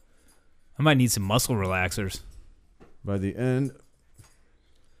 I might need some muscle relaxers. By the end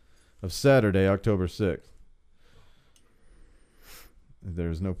of Saturday, October 6th.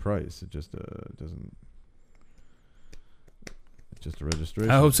 There's no price. It just doesn't... It's just a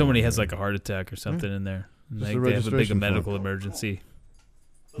registration. I hope somebody has like a heart attack or something in there. Just Like they have a big registration medical form. emergency.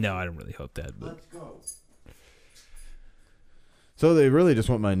 No, I don't really hope that. But Let's go. So they really just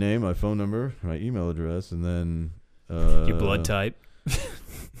want my name, my phone number, my email address, and then... your blood type.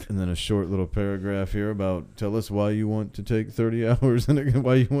 And then a short little paragraph here about tell us why you want to take 30 hours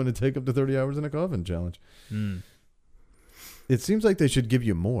why you want to take up to 30 hours in a coffin challenge. It seems like they should give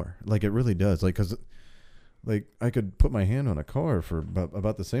you more. Like, it really does. Like, because like I could put my hand on a car for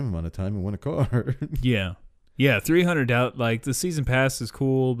about the same amount of time and win a car. Yeah, $300 out. Like, the season pass is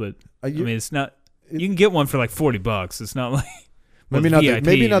cool, but I mean, it's not. You can get one for like $40. It's not like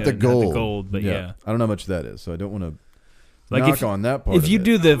maybe not the gold. But yeah, I don't know how much that is, so I don't want to. Like, knock on that part. If you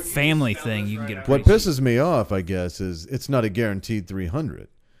do the family thing, you can get a what pisses me off, I guess, is it's not a guaranteed 300.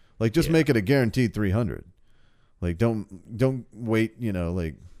 Like, just make it a guaranteed 300. Like, don't wait,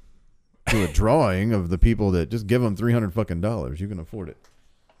 like, do a drawing of the people that just give them $300 fucking dollars. You can afford it.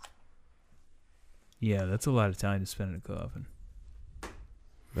 Yeah, that's a lot of time to spend in a coffin.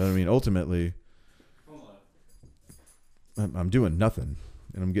 But, I mean, ultimately, I'm doing nothing.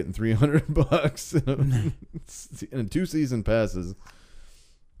 And I'm getting $300 and 2 season passes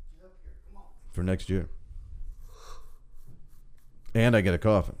for next year. And I get a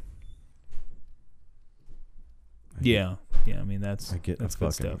coffin. Yeah. I mean, that's I get that's a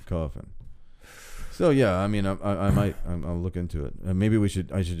good fucking stuff. coffin. So yeah, I mean, I might I'll look into it. Maybe I should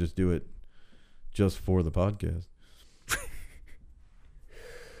just do it just for the podcast.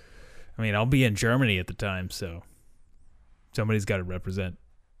 I mean, I'll be in Germany at the time, so somebody's got to represent.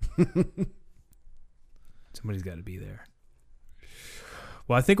 Somebody's got to be there.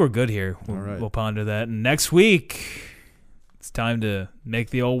 Well, I think we're good here. All right. We'll ponder that. And next week, it's time to make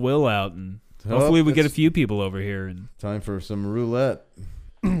the old will out, and hopefully we get a few people over here. And time for some roulette.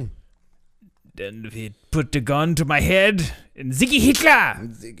 Then if he put the gun to my head and Ziggy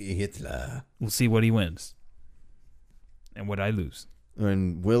Hitler, we'll see what he wins and what I lose.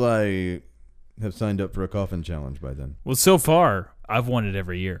 And will I have signed up for a coffin challenge by then? Well, so far, I've won it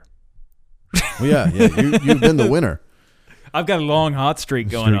every year. Well, yeah. You've been the winner. I've got a long hot streak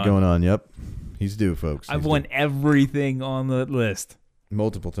going on. Yep. He's due, folks. I've won everything on the list.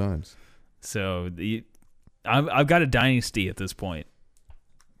 Multiple times. So I've got a dynasty at this point.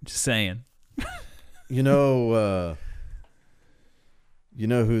 Just saying. You know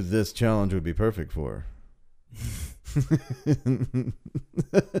who this challenge would be perfect for?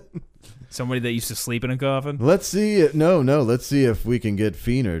 Somebody that used to sleep in a coffin? Let's see. Let's see if we can get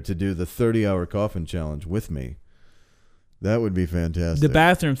Feener to do the 30-hour coffin challenge with me. That would be fantastic. The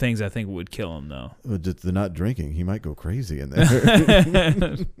bathroom things, I think, would kill him, though. They're not drinking. He might go crazy in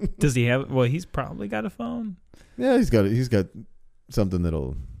there. Does he have? Well, he's probably got a phone. Yeah, he's got something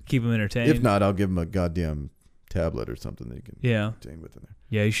that'll keep him entertained. If not, I'll give him a goddamn tablet or something that he can entertain with in there.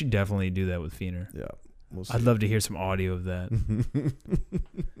 Yeah, you should definitely do that with Feener. Yeah. We'll see. I'd love to hear some audio of that.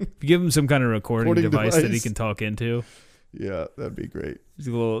 If you give him some kind of recording device that he can talk into. Yeah, that'd be great. Just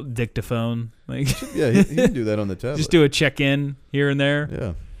a little dictaphone. Yeah, he can do that on the tablet. Just do a check-in here and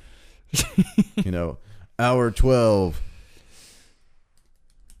there. Yeah. Hour 12.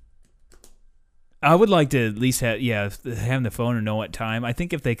 I would like to at least having the phone and know what time. I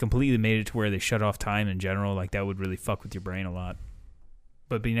think if they completely made it to where they shut off time in general, like that would really fuck with your brain a lot.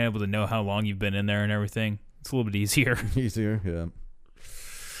 But being able to know how long you've been in there and everything, it's a little bit easier. Yeah.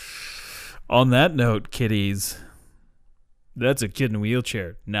 On that note, kiddies, that's a kid in a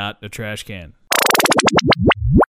wheelchair, not a trash can.